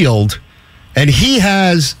field, and he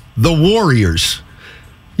has the Warriors.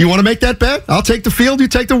 You want to make that bet? I'll take the field. You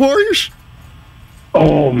take the Warriors.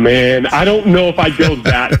 Oh, man, I don't know if I'd go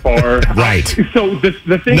that far. Right. So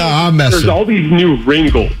the thing I'm messing. There's all these new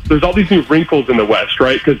wrinkles. There's all these new wrinkles in the West,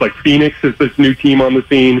 right? Because, like, Phoenix is this new team on the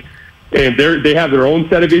scene, and they have their own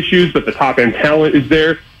set of issues, but the top-end talent is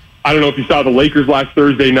there. I don't know if you saw the Lakers last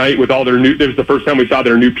Thursday night with all their new – it was the first time we saw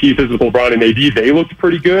their new pieces with LeBron and AD. They looked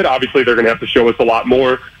pretty good. Obviously, they're going to have to show us a lot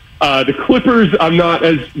more. The Clippers, I'm not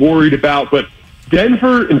as worried about, but –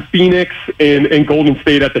 Denver and Phoenix and Golden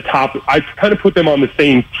State at the top, I kind of put them on the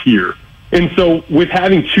same tier. And so with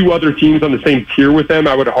having 2 other teams on the same tier with them,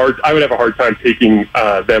 I would have a hard time taking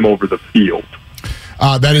them over the field.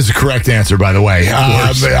 That is the correct answer, by the way.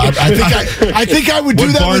 I think I would do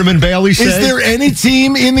what that. Barnum and Bailey say? Is there any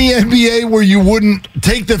team in the NBA where you wouldn't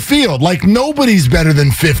take the field? Like, nobody's better than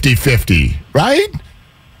 50-50, right?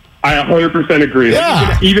 I 100% agree. Yeah.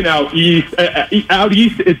 Like, even out east,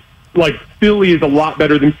 it's like Philly is a lot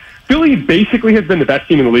better than Philly. Basically, has been the best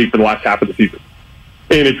team in the league for the last half of the season,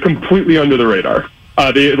 and it's completely under the radar.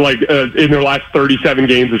 They in their last 37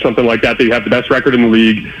 games or something like that, they have the best record in the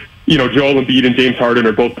league. Joel Embiid and James Harden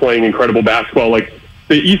are both playing incredible basketball. Like,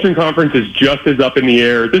 the Eastern Conference is just as up in the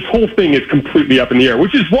air. This whole thing is completely up in the air,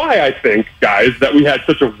 which is why I think, guys, that we had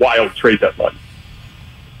such a wild trade deadline.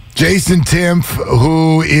 Jason Timpf,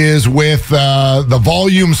 who is with the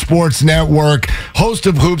Volume Sports Network, host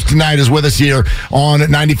of Hoops Tonight, is with us here on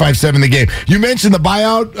 95.7 The Game. You mentioned the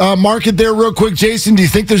buyout market there real quick, Jason. Do you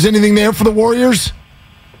think there's anything there for the Warriors?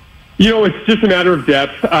 It's just a matter of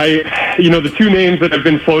depth. The 2 names that have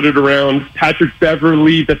been floated around, Patrick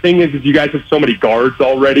Beverley, the thing is you guys have so many guards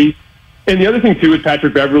already. And the other thing, too, with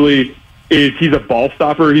Patrick Beverley is he's a ball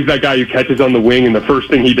stopper. He's that guy who catches on the wing, and the first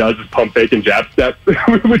thing he does is pump fake and jab step, which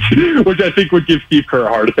I think would give Steve Kerr a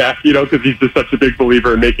heart attack, because he's just such a big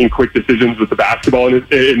believer in making quick decisions with the basketball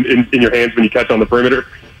in your hands when you catch on the perimeter.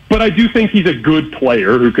 But I do think he's a good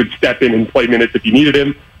player who could step in and play minutes if you needed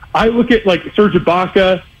him. I look at, like, Serge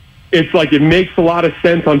Ibaka. It's like it makes a lot of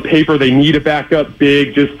sense on paper. They need a backup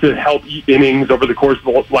big just to help eat innings over the course of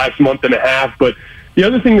the last month and a half. But the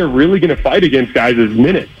other thing they're really going to fight against, guys, is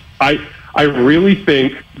minutes. I really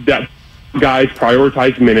think that guys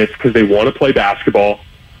prioritize minutes because they want to play basketball.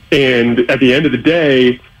 And at the end of the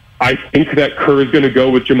day, I think that Kerr is going to go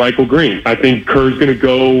with JaMychal Green. I think Kerr is going to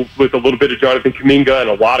go with a little bit of Jonathan Kuminga and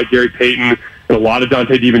a lot of Gary Payton and a lot of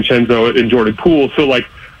Dante DiVincenzo and Jordan Poole. So, like,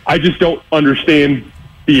 I just don't understand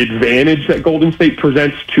the advantage that Golden State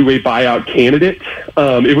presents to a buyout candidate.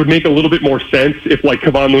 It would make a little bit more sense if, like,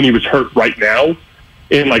 Kevon Looney was hurt right now.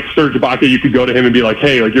 And, like, Serge Ibaka, you could go to him and be like,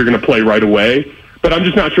 hey, like, you're going to play right away. But I'm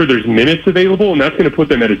just not sure there's minutes available, and that's going to put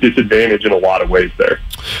them at a disadvantage in a lot of ways there.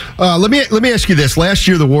 Let me ask you this. Last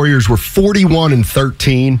year, the Warriors were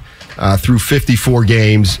 41-13 through 54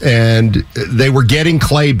 games, and they were getting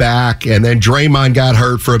Clay back, and then Draymond got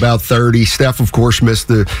hurt for about 30. Steph, of course, missed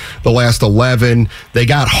the last 11. They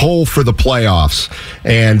got whole for the playoffs,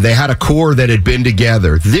 and they had a core that had been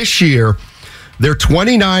together. This year, they're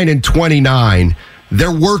 29-29. They're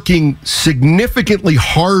working significantly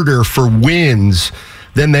harder for wins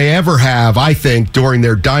than they ever have, I think, during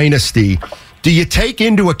their dynasty. Do you take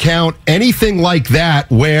into account anything like that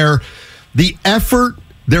where the effort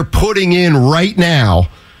they're putting in right now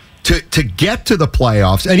to get to the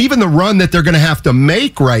playoffs, and even the run that they're going to have to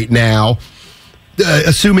make right now,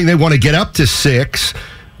 assuming they want to get up to 6,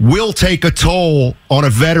 will take a toll on a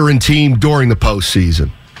veteran team during the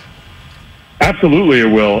postseason. Absolutely, it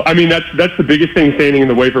will. I mean, that's the biggest thing standing in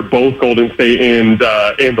the way for both Golden State and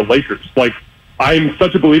the Lakers. Like, I'm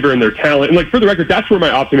such a believer in their talent, and like for the record, that's where my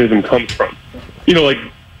optimism comes from. You know, like,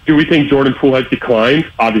 do we think Jordan Poole has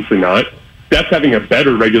declined? Obviously not. That's having a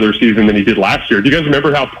better regular season than he did last year. Do you guys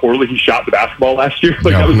remember how poorly he shot the basketball last year?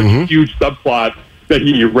 Like, that was a huge subplot that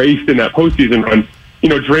he erased in that postseason run. You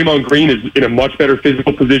know, Draymond Green is in a much better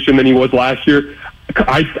physical position than he was last year.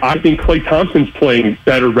 I think Klay Thompson's playing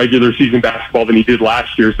better regular season basketball than he did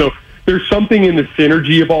last year. So there's something in the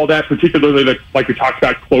synergy of all that, particularly like we talked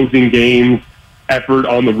about, closing games, effort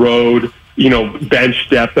on the road, you know, bench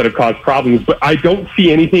depth that have caused problems. But I don't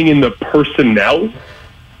see anything in the personnel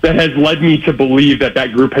that has led me to believe that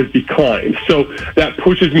that group has declined. So that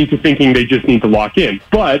pushes me to thinking they just need to lock in.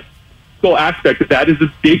 But the aspect of that is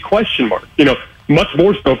a big question mark. You know, much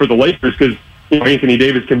more so for the Lakers because, you know, Anthony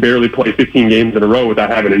Davis can barely play 15 games in a row without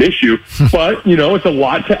having an issue. But, you know, it's a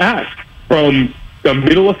lot to ask from the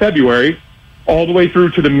middle of February all the way through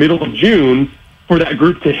to the middle of June for that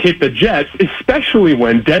group to hit the Jets, especially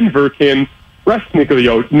when Denver can rest Nikola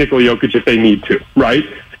Jokic if they need to, right?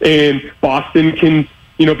 And Boston can,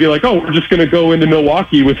 you know, be like, oh, we're just going to go into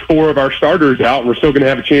Milwaukee with 4 of our starters out, and we're still going to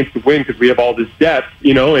have a chance to win because we have all this depth,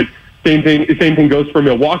 you know, and same thing goes for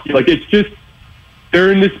Milwaukee. Like, it's just,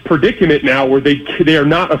 they're in this predicament now where they are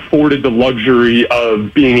not afforded the luxury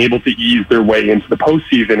of being able to ease their way into the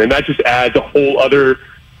postseason, and that just adds a whole other.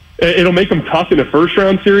 It'll make them tough in a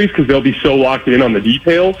first-round series because they'll be so locked in on the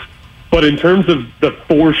details. But in terms of the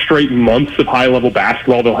 4 straight months of high-level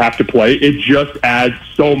basketball they'll have to play, it just adds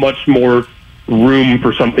so much more room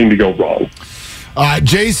for something to go wrong.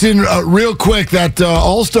 Jason, real quick, that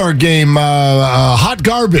All-Star game, hot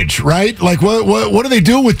garbage, right? Like, what do they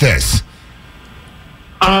do with this?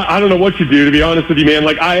 I don't know what you do, to be honest with you, man.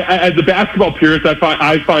 Like, I as a basketball purist,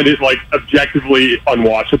 I find it like objectively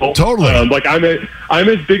unwatchable. Totally. Like, I'm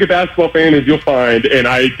as big a basketball fan as you'll find, and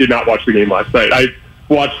I did not watch the game last night. I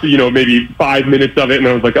watched, you know, maybe 5 minutes of it, and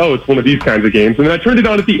I was like, oh, it's one of these kinds of games. And then I turned it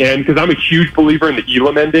on at the end because I'm a huge believer in the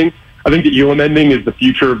Elam ending. I think the Elam ending is the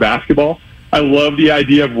future of basketball. I love the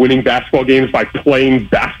idea of winning basketball games by playing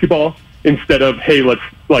basketball instead of, hey, let's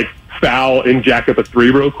like foul and jack up a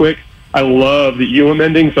 3 real quick. I love the Elam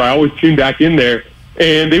ending, so I always tune back in there.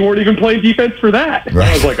 And they weren't even playing defense for that. Right.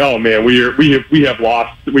 I was like, oh man, we have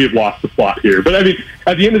lost the plot here. But I mean,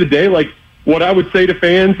 at the end of the day, like, what I would say to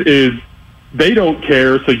fans is they don't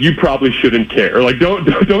care, so you probably shouldn't care. Like, don't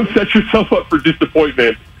set yourself up for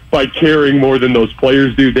disappointment by caring more than those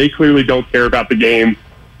players do. They clearly don't care about the game,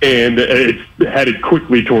 and it's headed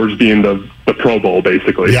quickly towards being the Pro Bowl,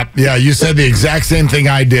 basically. Yep. Yeah, you said the exact same thing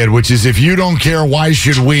I did, which is if you don't care, why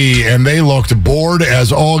should we? And they looked bored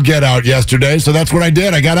as all get out yesterday, so that's what I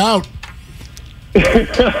did. I got out.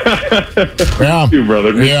 Yeah. You,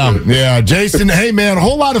 brother. Yeah. Jason, hey, man, a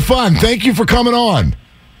whole lot of fun. Thank you for coming on.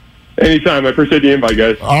 Anytime. I appreciate the invite,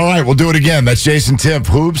 guys. All right, we'll do it again. That's Jason Tipp,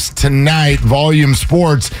 Hoops Tonight, Volume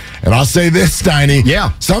Sports. And I'll say this, Steiny.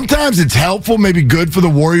 Yeah. Sometimes it's helpful, maybe good for the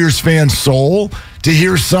Warriors fan soul, to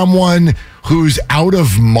hear someone who's out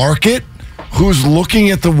of market, who's looking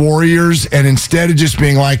at the Warriors, and instead of just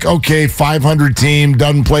being like, okay, 500 team,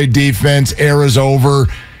 doesn't play defense, era's over,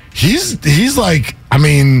 he's like, I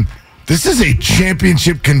mean, this is a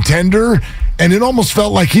championship contender, and it almost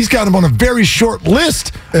felt like he's got him on a very short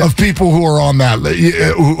list of people who are on that,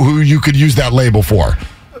 who you could use that label for.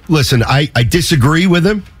 Listen, I disagree with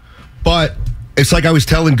him, but it's like I was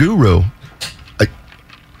telling Guru.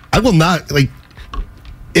 I will not, like,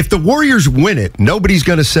 if the Warriors win it, nobody's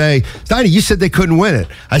going to say, Steiny, you said they couldn't win it.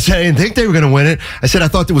 I said I didn't think they were going to win it. I said I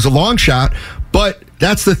thought there was a long shot, but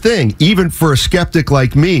that's the thing. Even for a skeptic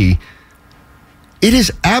like me, it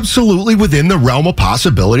is absolutely within the realm of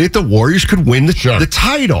possibility that the Warriors could win the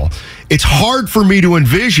title. It's hard for me to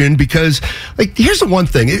envision because, like, here's the one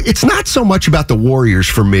thing. It's not so much about the Warriors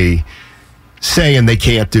for me saying they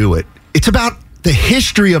can't do it. It's about the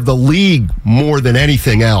history of the league more than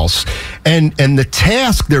anything else. And the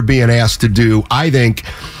task they're being asked to do, I think,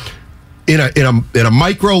 in a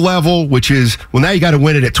micro level, which is, well, now you got to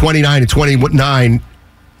win it at 29 and 29,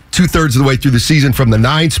 2/3 of the way through the season from the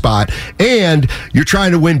 9 spot, and you're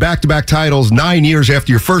trying to win back-to-back titles 9 years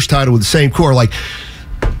after your first title with the same core. Like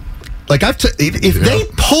if they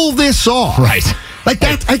pull this off, right? Like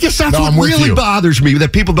that, I guess that's what really bothers me.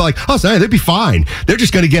 That people be like, "Oh, they'd be fine. They're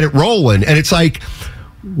just going to get it rolling," and it's like,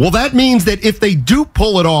 well, that means that if they do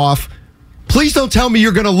pull it off, please don't tell me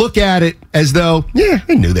you're going to look at it as though, I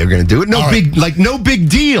knew they were going to do it. No big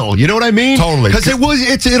deal. You know what I mean? Totally.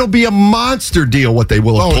 Because it'll be a monster deal what they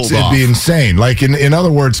will have pulled off. It'd be insane. Like, in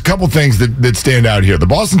other words, a couple things that stand out here. The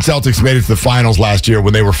Boston Celtics made it to the finals last year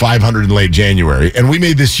when they were 500 in late January, and we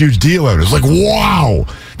made this huge deal out of it. It was like, wow,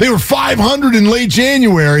 they were 500 in late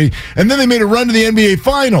January, and then they made a run to the NBA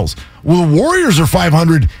Finals. Well, the Warriors are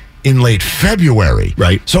 500 in late February.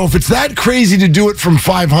 Right. So if it's that crazy to do it from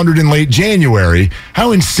 500 in late January,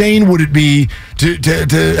 how insane would it be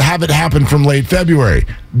to have it happen from late February?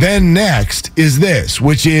 Then next is this,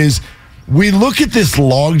 which is we look at this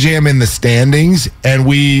logjam in the standings and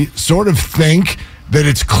we sort of think that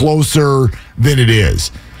it's closer than it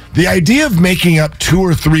is. The idea of making up 2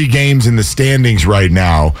 or 3 games in the standings right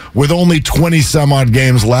now with only 20 some odd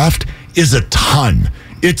games left is a ton.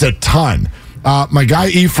 It's a ton. My guy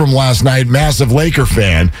Ephraim last night, massive Laker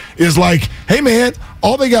fan, is like, hey, man,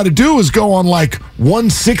 all they got to do is go on like 1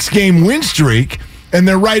 6-game win streak, and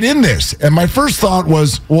they're right in this. And my first thought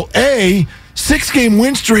was, well, 6-game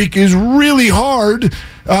win streak is really hard,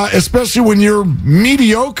 especially when you're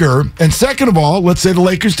mediocre. And second of all, let's say the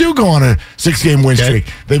Lakers do go on a 6-game win streak.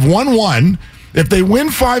 They've won 1. If they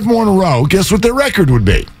win 5 more in a row, guess what their record would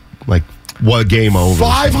be? Like, what game over?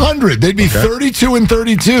 500. They'd be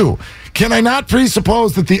 32-32. Can I not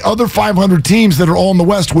presuppose that the other 500 teams that are all in the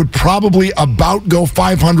West would probably about go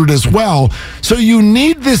 500 as well? So you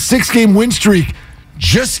need this 6-game win streak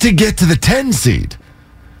just to get to the 10 seed.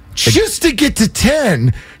 Just to get to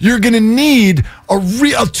 10, you're going to need a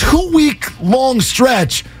 2-week long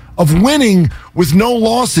stretch of winning with no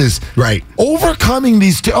losses. Right. Overcoming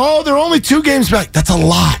these they're only 2 games back. That's a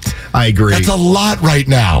lot. I agree. That's a lot right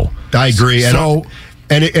now. I agree. So,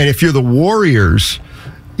 and if you're the Warriors,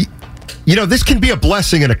 this can be a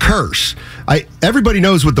blessing and a curse. Everybody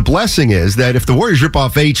knows what the blessing is, that if the Warriors rip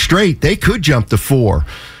off 8 straight, they could jump to 4.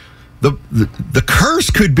 The curse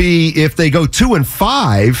could be if they go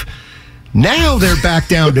 2-5, now they're back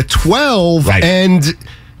down to 12, right. And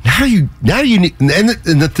now you need, and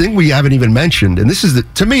the thing we haven't even mentioned, and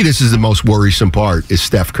to me this is the most worrisome part, is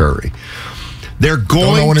Steph Curry. Don't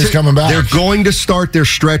know when he's coming back. They're going to start their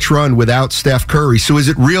stretch run without Steph Curry. So is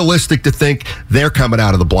it realistic to think they're coming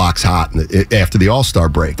out of the blocks hot after the All-Star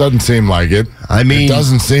break? Doesn't seem like it. It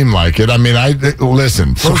doesn't seem like it.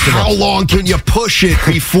 Listen. So how long can you push it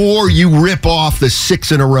before you rip off the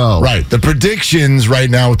 6 in a row? Right. The predictions right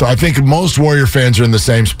now, I think most Warrior fans are in the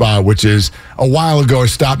same spot, which is a while ago I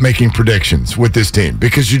stopped making predictions with this team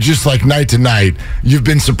because you're just like night to night. You've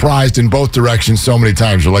been surprised in both directions so many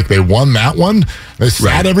times. You're like, they won that one. They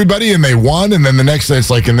sat everybody and they won, and then the next day it's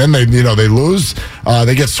like, and then they lose.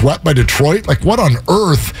 They get swept by Detroit. Like, what on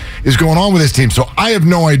earth is going on with this team? So I have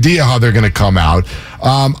no idea how they're going to come out.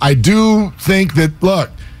 I do think that,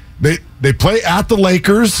 look, they play at the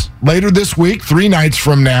Lakers later this week, 3 nights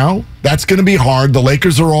from now. That's going to be hard. The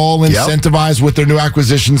Lakers are all incentivized with their new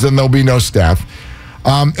acquisitions, and there'll be no Steph.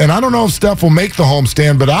 And I don't know if Steph will make the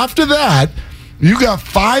homestand, but after that, you got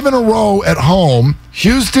 5 in a row at home: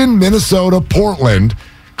 Houston, Minnesota, Portland,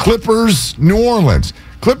 Clippers, New Orleans.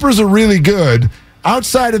 Clippers are really good.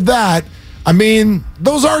 Outside of that,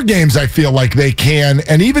 those are games I feel like they can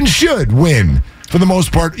and even should win for the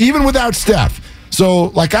most part, even without Steph.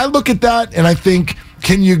 So, I look at that and I think,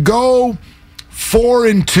 can you go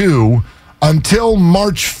 4-2 until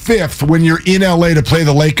March 5th when you're in LA to play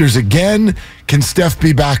the Lakers again? Can Steph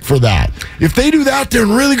be back for that? If they do that, they're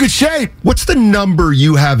in really good shape. What's the number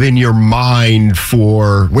you have in your mind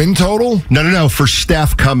for win total? No. For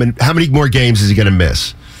Steph coming, how many more games is he going to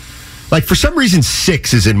miss? For some reason,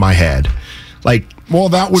 6 is in my head. Well,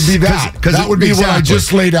 that would be that. That would be what I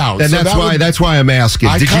just laid out. And so that's why I'm asking.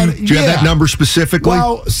 Do you have that number specifically?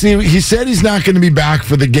 Well, see, he said he's not going to be back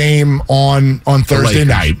for the game on Thursday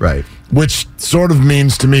night. Right. Which sort of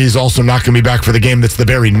means to me he's also not going to be back for the game that's the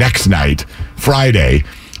very next night, Friday.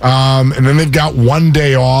 And then they've got 1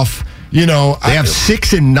 day off. They have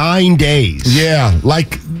 6 and 9 days. Yeah.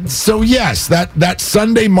 So yes, that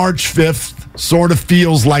Sunday, March 5th sort of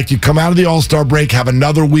feels like you come out of the All-Star break, have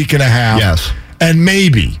another week and a half. Yes. And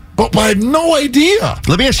maybe. But I have no idea.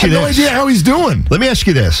 Let me ask you this. I have no idea how he's doing. Let me ask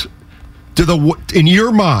you this. In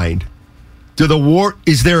your mind,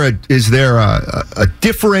 is there a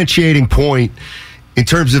differentiating point in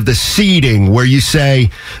terms of the seeding where you say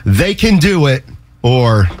they can do it,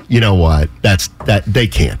 or you know what, they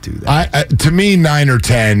can't do that? To me, 9 or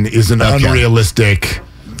 10 is an unrealistic.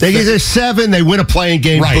 They get a 7, they win a playing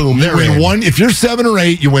game, right. Boom, you win one. If you're 7 or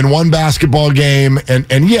 8, you win 1 basketball game,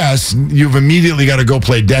 and yes, you've immediately got to go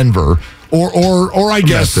play Denver Or I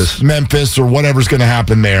guess Memphis or whatever's going to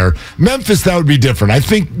happen there. Memphis, that would be different. I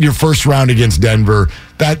think your first round against Denver,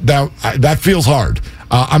 that feels hard.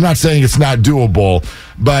 I'm not saying it's not doable,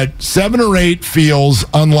 but 7 or 8 feels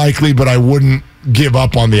unlikely, but I wouldn't give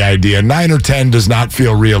up on the idea. 9 or 10 does not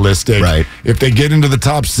feel realistic. Right. If they get into the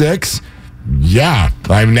top 6, yeah.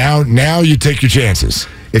 Now you take your chances.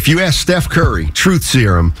 If you ask Steph Curry, truth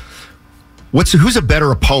serum, who's a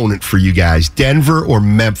better opponent for you guys, Denver or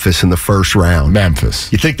Memphis in the first round?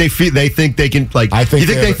 Memphis. You think they think they can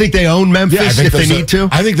they think they own Memphis if they need to?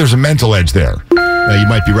 I think there's a mental edge there. You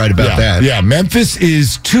might be right about that. Yeah, Memphis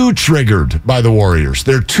is too triggered by the Warriors.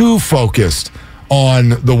 They're too focused on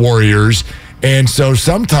the Warriors. And so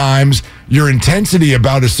sometimes your intensity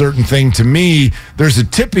about a certain thing, to me, there's a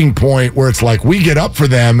tipping point where it's like we get up for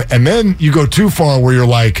them, and then you go too far where you're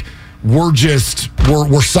like, we're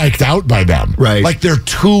psyched out by them. Right. Like they're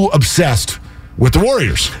too obsessed with the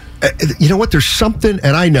Warriors. You know what? There's something,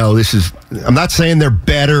 and I know I'm not saying they're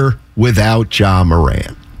better without Ja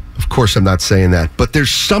Morant. Of course, I'm not saying that. But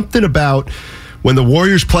there's something about when the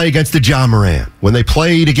Warriors play against the Ja Morant, when they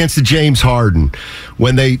played against the James Harden,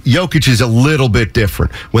 Jokic is a little bit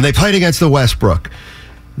different. When they played against the Westbrook,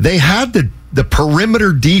 they had the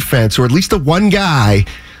perimeter defense, or at least the one guy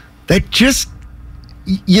that just,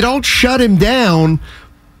 you don't shut him down,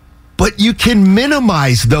 but you can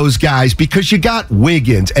minimize those guys because you got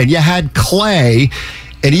Wiggins and you had Clay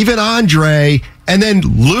and even Andre and then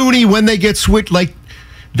Looney when they get switched. Like,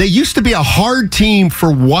 they used to be a hard team for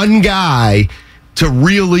one guy to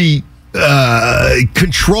really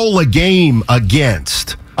control a game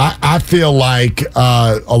against. I feel like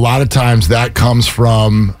a lot of times that comes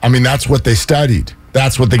from, that's what they studied.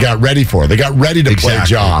 That's what they got ready for. They got ready to play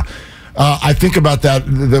Ja. I think about that,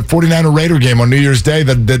 the 49er Raider game on New Year's Day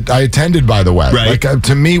that I attended, by the way. Right. Like,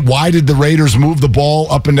 to me, why did the Raiders move the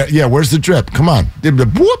ball up and down? Yeah, where's the drip? Come on.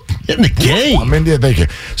 Whoop. Get in the game. Yeah, thank you.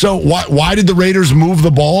 So why did the Raiders move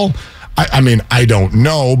the ball? I don't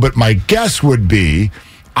know, but my guess would be,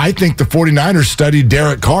 I think the 49ers studied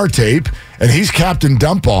Derek Carr tape, and he's Captain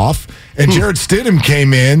Dump-Off, and Jarrett Stidham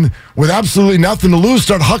came in with absolutely nothing to lose,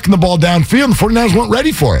 started hucking the ball downfield, and the 49ers weren't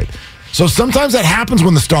ready for it. So sometimes that happens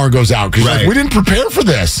when the star goes out because we didn't prepare for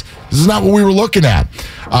this. This is not what we were looking at.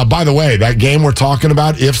 By the way, that game we're talking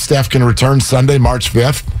about, if Steph can return Sunday, March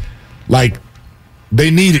 5th,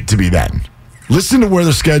 they need it to be then. Listen to where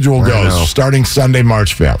the schedule goes starting Sunday,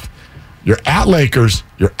 March 5th. You're at Lakers,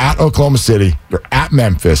 you're at Oklahoma City, you're at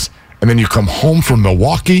Memphis, and then you come home from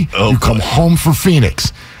Milwaukee, you come home for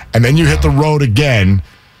Phoenix, and then you hit the road again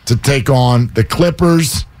to take on the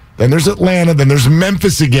Clippers. Then there's Atlanta. Then there's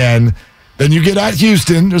Memphis again. Then you get at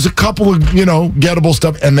Houston. There's a couple of, gettable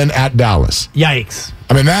stuff. And then at Dallas. Yikes.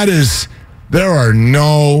 There are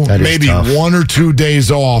maybe tough. 1 or 2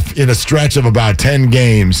 days off in a stretch of about 10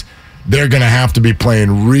 games. They're going to have to be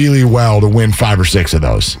playing really well to win 5 or 6 of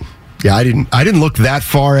those. Yeah, I didn't look that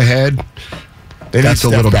far ahead. That's a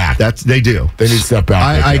little back. They do. They need to step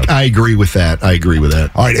back. I agree with that. All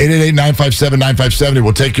right, 888-957-9570.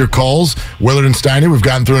 We'll take your calls. Willard and Steiny, we've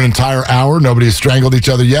gotten through an entire hour. Nobody has strangled each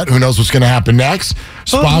other yet. Who knows what's going to happen next?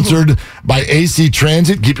 Sponsored by AC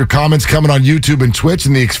Transit. Keep your comments coming on YouTube and Twitch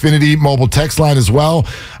and the Xfinity mobile text line as well.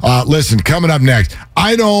 Listen, coming up next,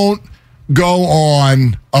 I don't go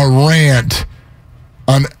on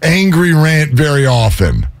an angry rant very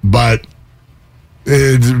often, but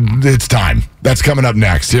it's time. That's coming up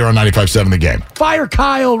next here on 95.7 The Game. Fire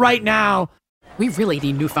Kyle right now. We really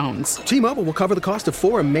need new phones. T-Mobile will cover the cost of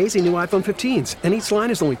 4 amazing new iPhone 15s, and each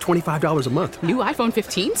line is only $25 a month. New iPhone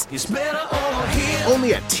 15s? It's better over here.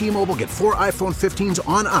 Only at T-Mobile, get 4 iPhone 15s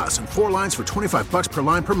on us and 4 lines for $25 per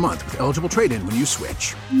line per month with eligible trade-in when you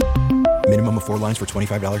switch. Minimum of 4 lines for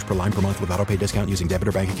 $25 per line per month with autopay discount using debit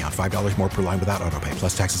or bank account. $5 more per line without autopay,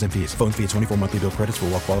 plus taxes and fees. Phone fee at 24 monthly bill credits for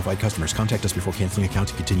well-qualified customers. Contact us before canceling account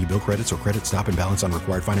to continue bill credits or credit stop and balance on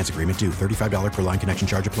required finance agreement due. $35 per line connection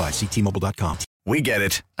charge applies. See T-Mobile.com. We get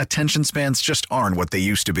it. Attention spans just aren't what they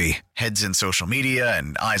used to be. Heads in social media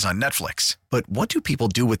and eyes on Netflix. But what do people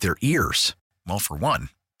do with their ears? Well, for one,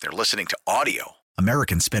 they're listening to audio.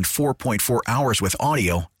 Americans spend 4.4 hours with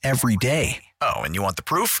audio every day. Oh, and you want the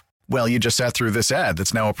proof? Well, you just sat through this ad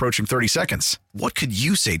that's now approaching 30 seconds. What could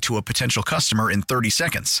you say to a potential customer in 30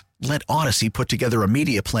 seconds? Let Odyssey put together a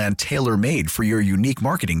media plan tailor-made for your unique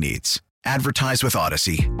marketing needs. Advertise with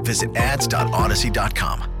Odyssey. Visit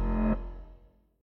ads.odyssey.com.